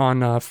on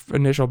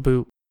initial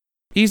boot.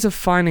 Ease of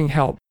finding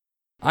help.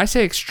 I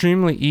say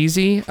extremely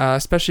easy,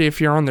 especially if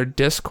you're on their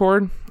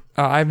Discord.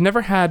 I've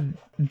never had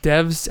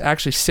devs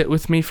actually sit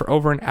with me for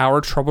over an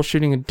hour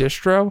troubleshooting a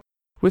distro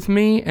with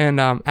me, and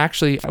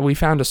actually we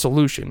found a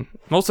solution.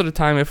 Most of the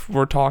time if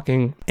we're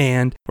talking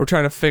and we're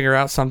trying to figure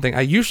out something,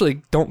 I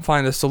usually don't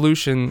find a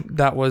solution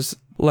that was,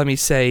 let me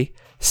say,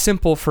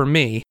 simple for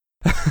me.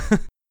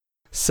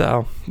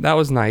 So that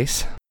was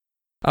nice.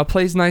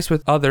 Plays nice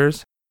with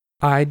others.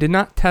 I did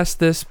not test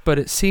this, but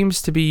it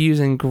seems to be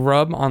using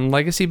Grub on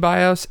Legacy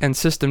BIOS and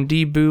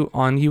Systemd boot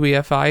on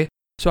UEFI,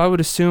 so I would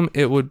assume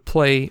it would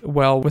play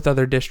well with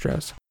other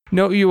distros.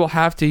 Note you will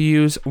have to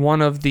use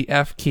one of the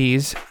F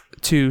keys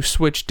to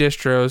switch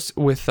distros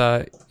with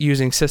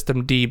using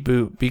Systemd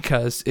boot,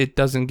 because it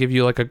doesn't give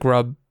you like a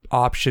Grub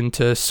option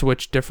to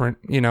switch different,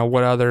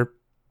 what other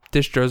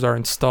distros are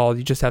installed.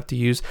 You just have to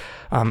use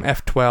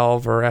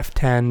F12 or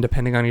F10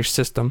 depending on your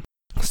system.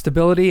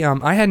 Stability,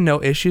 I had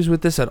no issues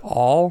with this at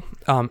all,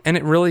 and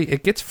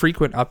it gets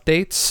frequent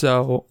updates.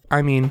 So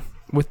I mean,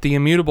 with the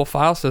immutable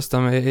file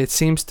system, it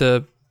seems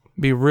to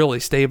be really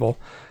stable.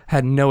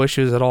 Had no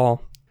issues at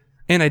all,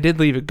 and I did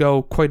leave it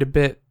go quite a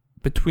bit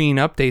between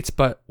updates,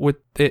 but with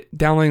it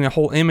downloading a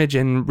whole image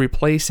and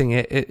replacing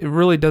it, it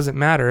really doesn't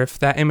matter. If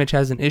that image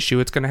has an issue,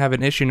 it's going to have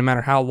an issue no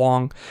matter how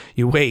long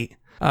you wait.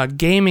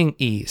 Gaming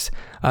ease.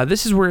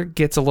 This is where it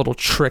gets a little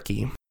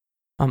tricky.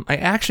 I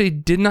actually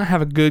did not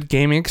have a good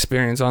gaming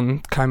experience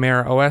on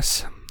Chimera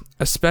OS,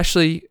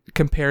 especially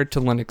compared to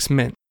Linux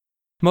Mint.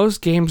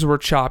 Most games were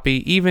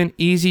choppy, even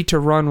easy to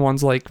run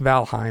ones like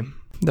Valheim.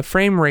 The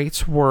frame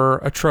rates were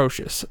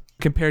atrocious.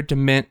 compared to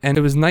Mint, and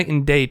it was night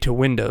and day to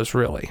Windows,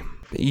 really.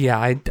 Yeah,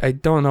 I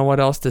don't know what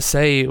else to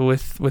say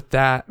with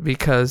that,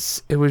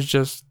 because it was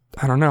just,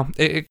 I don't know.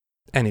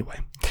 Anyway.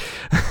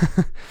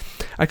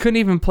 I couldn't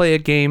even play a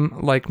game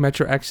like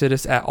Metro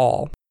Exodus at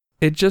all.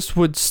 It just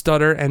would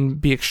stutter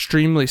and be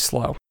extremely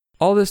slow.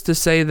 All this to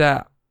say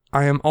that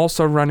I am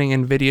also running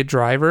NVIDIA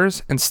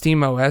drivers, and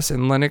SteamOS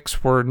and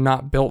Linux were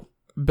not built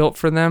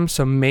for them,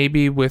 so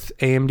maybe with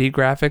AMD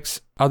graphics,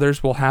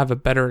 others will have a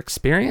better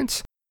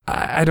experience.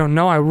 I don't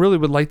know. I really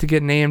would like to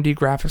get an AMD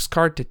graphics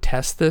card to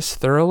test this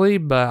thoroughly,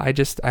 but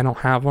I don't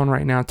have one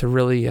right now to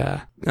really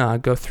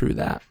go through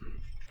that.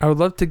 I would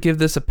love to give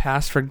this a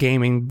pass for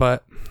gaming,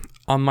 but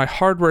on my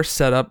hardware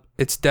setup,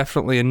 it's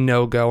definitely a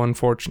no-go,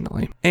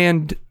 unfortunately.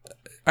 And,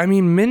 I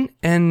mean, Mint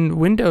and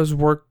Windows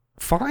work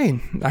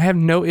fine. I have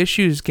no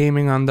issues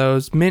gaming on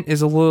those. Mint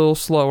is a little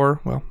slower,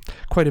 well,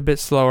 quite a bit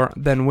slower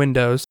than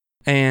Windows.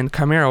 And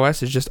Chimera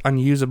OS is just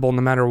unusable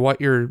no matter what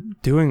you're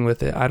doing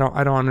with it. I don't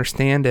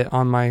understand it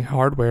on my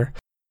hardware.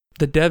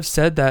 The devs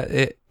said that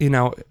it,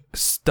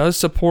 does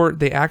support,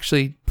 they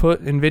actually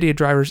put NVIDIA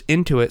drivers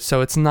into it,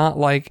 so it's not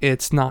like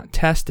it's not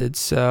tested.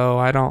 So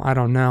I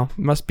don't know. It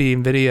must be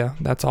NVIDIA.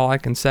 That's all I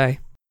can say.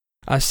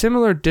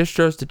 Similar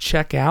distros to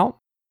check out.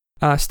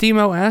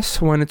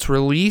 SteamOS, when it's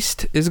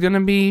released, is going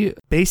to be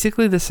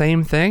basically the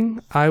same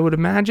thing, I would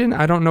imagine.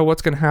 I don't know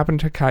what's going to happen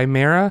to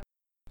Chimera.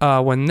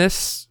 When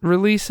this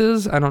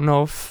releases, I don't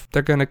know if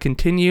they're going to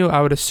continue.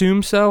 I would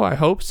assume so. I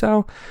hope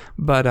so.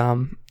 But,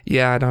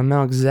 yeah, I don't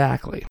know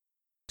exactly.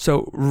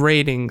 So,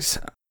 ratings.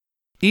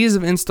 Ease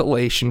of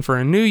installation. For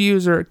a new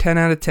user, 10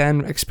 out of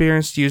 10.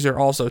 Experienced user,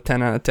 also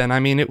 10 out of 10. I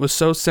mean, it was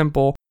so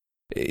simple.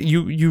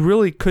 You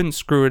really couldn't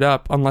screw it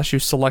up unless you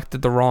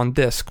selected the wrong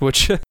disk,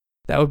 which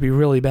that would be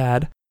really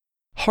bad.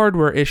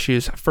 Hardware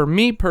issues. For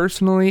me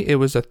personally, it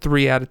was a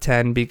 3 out of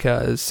 10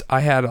 because I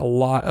had a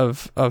lot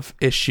of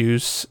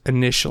issues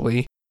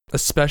initially,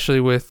 especially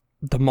with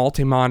the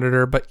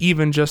multi-monitor, but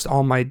even just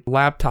on my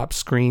laptop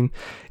screen,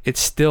 it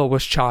still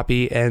was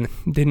choppy and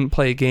didn't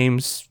play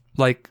games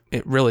like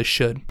it really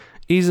should.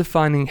 Ease of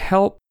finding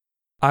help,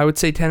 I would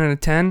say 10 out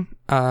of 10,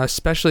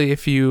 especially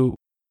if you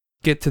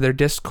get to their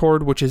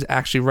Discord, which is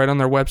actually right on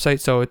their website,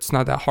 so it's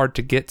not that hard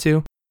to get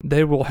to.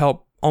 They will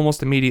help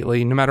almost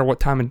immediately, no matter what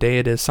time of day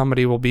it is,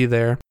 somebody will be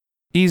there.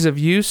 Ease of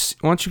use,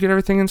 once you get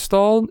everything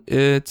installed,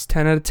 it's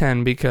 10 out of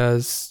 10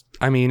 because,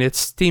 it's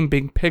Steam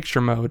Big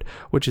Picture mode,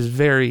 which is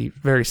very,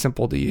 very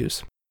simple to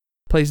use.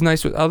 Plays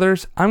nice with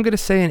others. I'm going to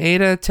say an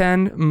 8 out of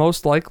 10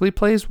 most likely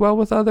plays well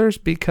with others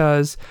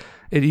because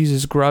it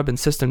uses Grub and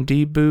System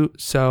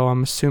deboot, so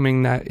I'm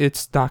assuming that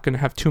it's not going to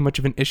have too much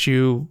of an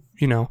issue,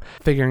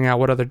 figuring out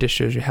what other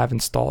distros you have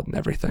installed and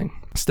everything.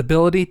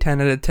 Stability,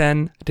 10 out of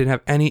 10. I didn't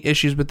have any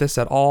issues with this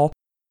at all,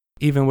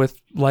 even with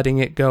letting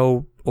it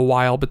go a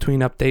while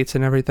between updates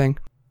and everything.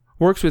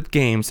 Works with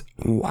games.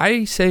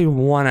 I say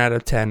 1 out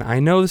of 10. I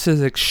know this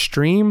is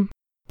extreme,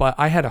 but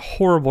I had a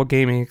horrible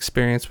gaming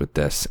experience with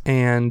this,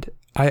 and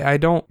I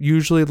don't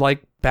usually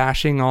like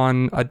bashing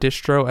on a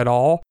distro at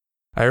all.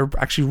 I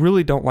actually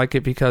really don't like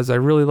it because I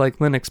really like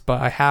Linux,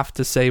 but I have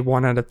to say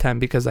 1 out of 10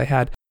 because I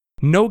had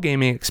no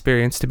gaming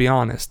experience, to be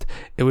honest.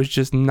 It was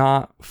just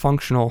not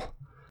functional.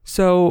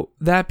 So,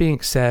 that being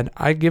said,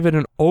 I give it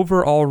an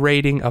overall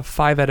rating of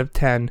 5 out of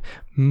 10,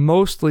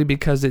 mostly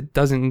because it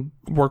doesn't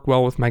work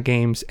well with my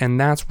games, and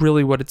that's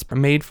really what it's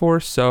made for,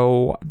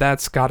 so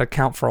that's got to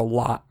count for a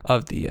lot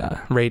of the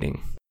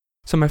rating.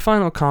 So my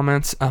final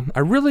comments, I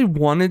really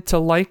wanted to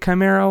like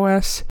Chimera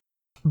OS,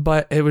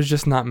 but it was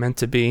just not meant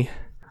to be.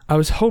 I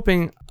was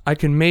hoping I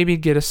could maybe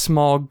get a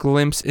small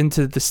glimpse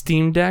into the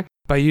Steam Deck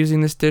by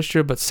using this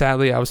distro, but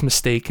sadly I was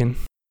mistaken.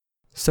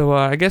 So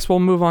I guess we'll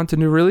move on to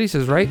new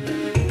releases, right?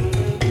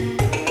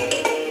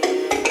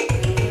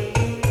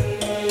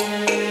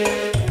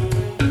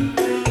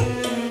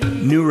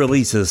 New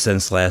releases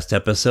since last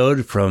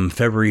episode from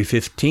February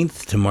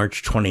 15th to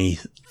March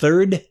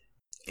 23rd.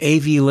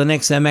 AV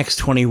Linux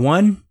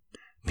MX21,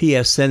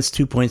 pfSense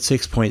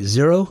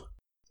 2.6.0,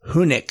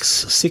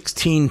 Hunix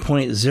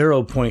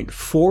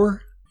 16.0.4,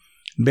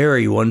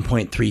 Berry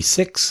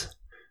 1.36,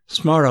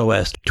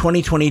 SmartOS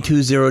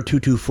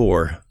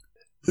 2022-0224,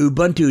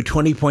 Ubuntu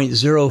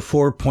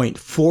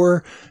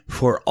 20.04.4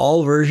 for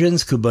all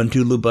versions,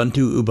 Kubuntu,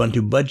 Lubuntu,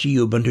 Ubuntu Budgie,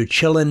 Ubuntu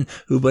Chillin,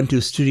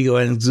 Ubuntu Studio,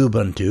 and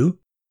Xubuntu,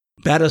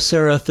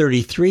 Batocera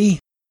 33,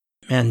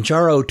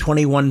 Manjaro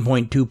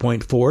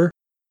 21.2.4,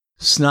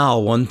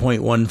 Snal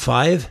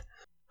 1.15,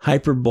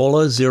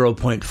 Hyperbola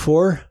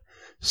 0.4,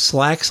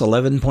 Slacks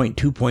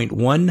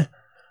 11.2.1,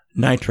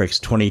 Nitrix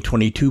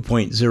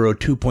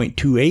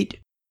 2022.02.28,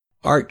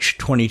 Arch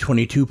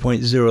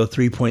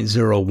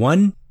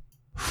 2022.03.01,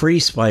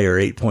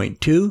 FreeSpire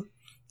 8.2,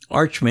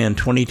 Archman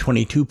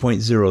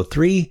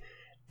 2022.03,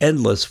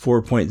 Endless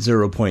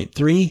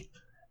 4.0.3,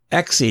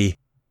 Xe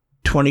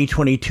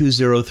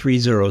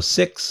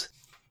 2022-0306,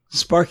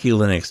 Sparky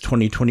Linux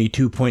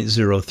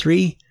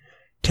 2022.03,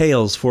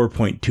 Tails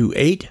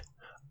 4.28,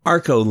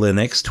 Arco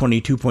Linux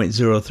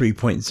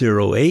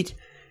 22.03.08,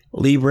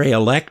 Libre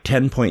Elect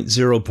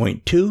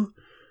 10.0.2,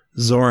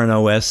 Zorin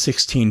OS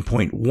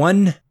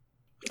 16.1,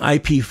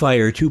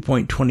 IPFire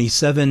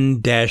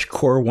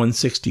 2.27-Core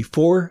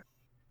 164,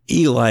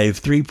 eLive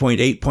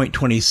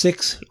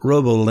 3.8.26,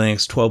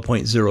 RoboLinux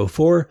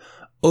 12.04,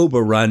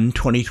 Oberun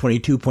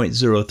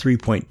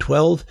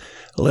 2022.03.12,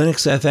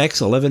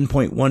 LinuxFX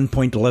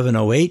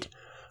 11.1.1108,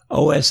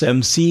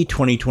 OSMC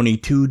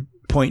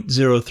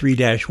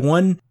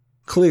 2022.03-1,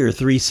 Clear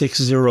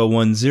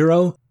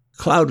 36010,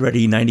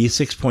 CloudReady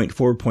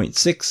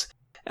 96.4.6,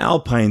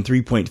 Alpine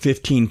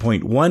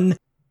 3.15.1,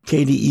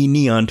 KDE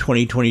Neon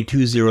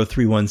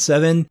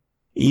 2022-0317,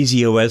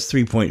 EasyOS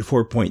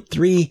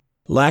 3.4.3,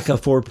 Laka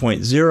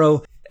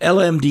 4.0,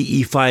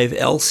 LMDE5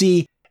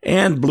 LC,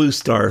 and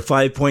Bluestar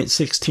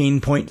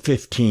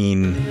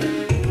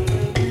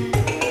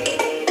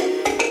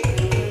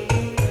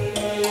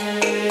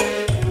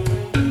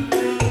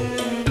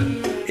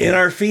 5.16.15. In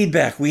our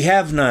feedback, we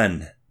have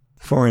none.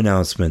 For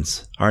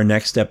announcements, our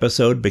next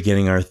episode,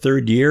 beginning our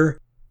third year,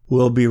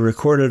 will be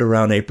recorded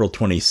around April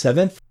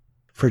 27th.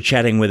 For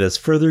chatting with us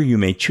further, you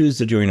may choose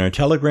to join our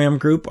Telegram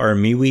group, our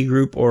MeWe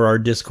group, or our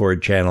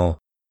Discord channel.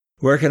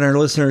 Where can our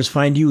listeners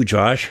find you,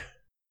 Josh?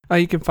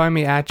 You can find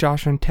me at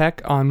Josh on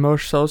Tech on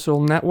most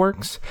social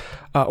networks,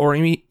 or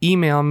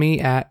email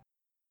me at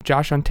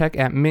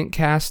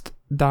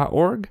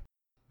joshontech@mintcast.org.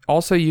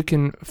 Also, you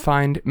can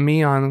find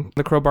me on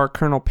the Crowbar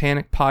Kernel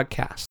Panic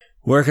podcast.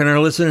 Where can our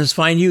listeners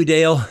find you,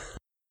 Dale?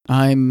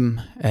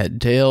 I'm at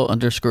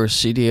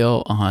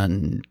Dale_CDL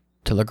on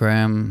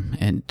Telegram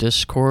and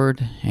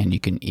Discord, and you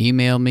can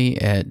email me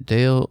at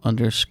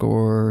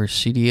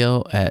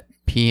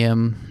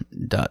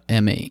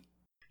Dale_CDL@pm.me.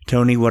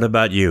 Tony, what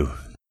about you?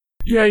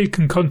 Yeah, you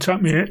can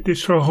contact me at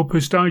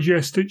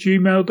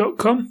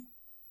distrohoppersdigest@gmail.com.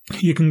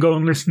 You can go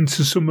and listen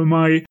to some of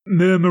my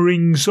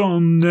murmurings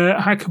on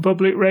Hacker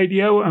Public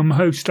Radio. I'm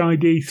host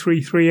ID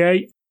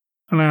 338,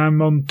 and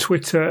I'm on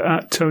Twitter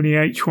at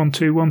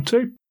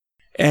TonyH1212.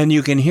 And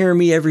you can hear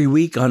me every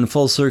week on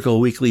Full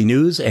Circle Weekly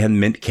News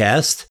and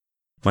Mintcast.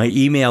 My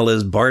email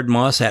is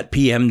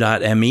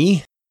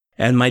bardmoss@pm.me,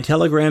 and my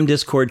Telegram,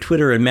 Discord,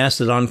 Twitter, and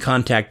Mastodon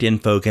contact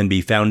info can be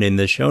found in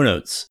the show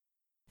notes.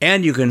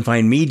 And you can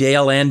find me,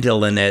 Dale, and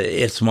Dylan at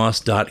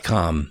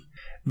itsmoss.com.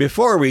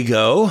 Before we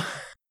go,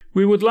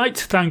 we would like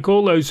to thank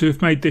all those who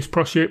have made this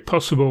project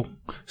possible,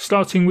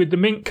 starting with the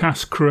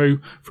Mintcast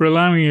crew for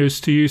allowing us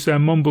to use their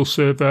Mumble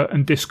server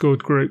and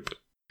Discord group.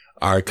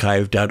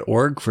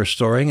 Archive.org for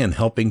storing and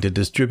helping to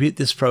distribute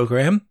this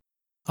program.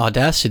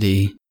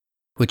 Audacity,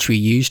 which we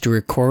use to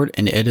record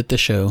and edit the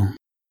show.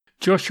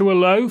 Joshua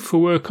Lowe for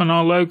work on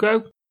our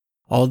logo.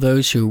 All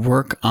those who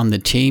work on the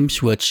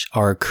teams which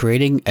are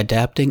creating,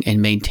 adapting,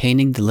 and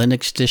maintaining the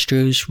Linux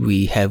distros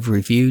we have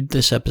reviewed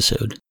this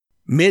episode.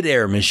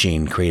 Mid-Air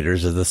Machine,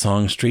 creators of the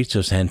song Streets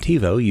of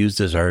Santivo, used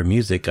as our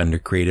music under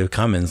Creative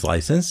Commons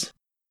license.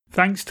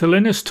 Thanks to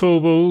Linus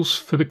Torvalds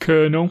for the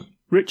kernel,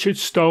 Richard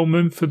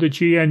Stallman for the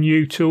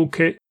GNU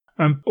toolkit,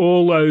 and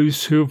all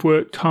those who have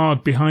worked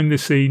hard behind the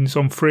scenes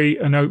on free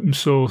and open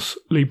source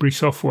Libre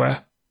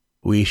software.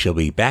 We shall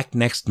be back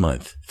next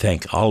month.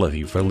 Thank all of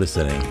you for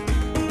listening.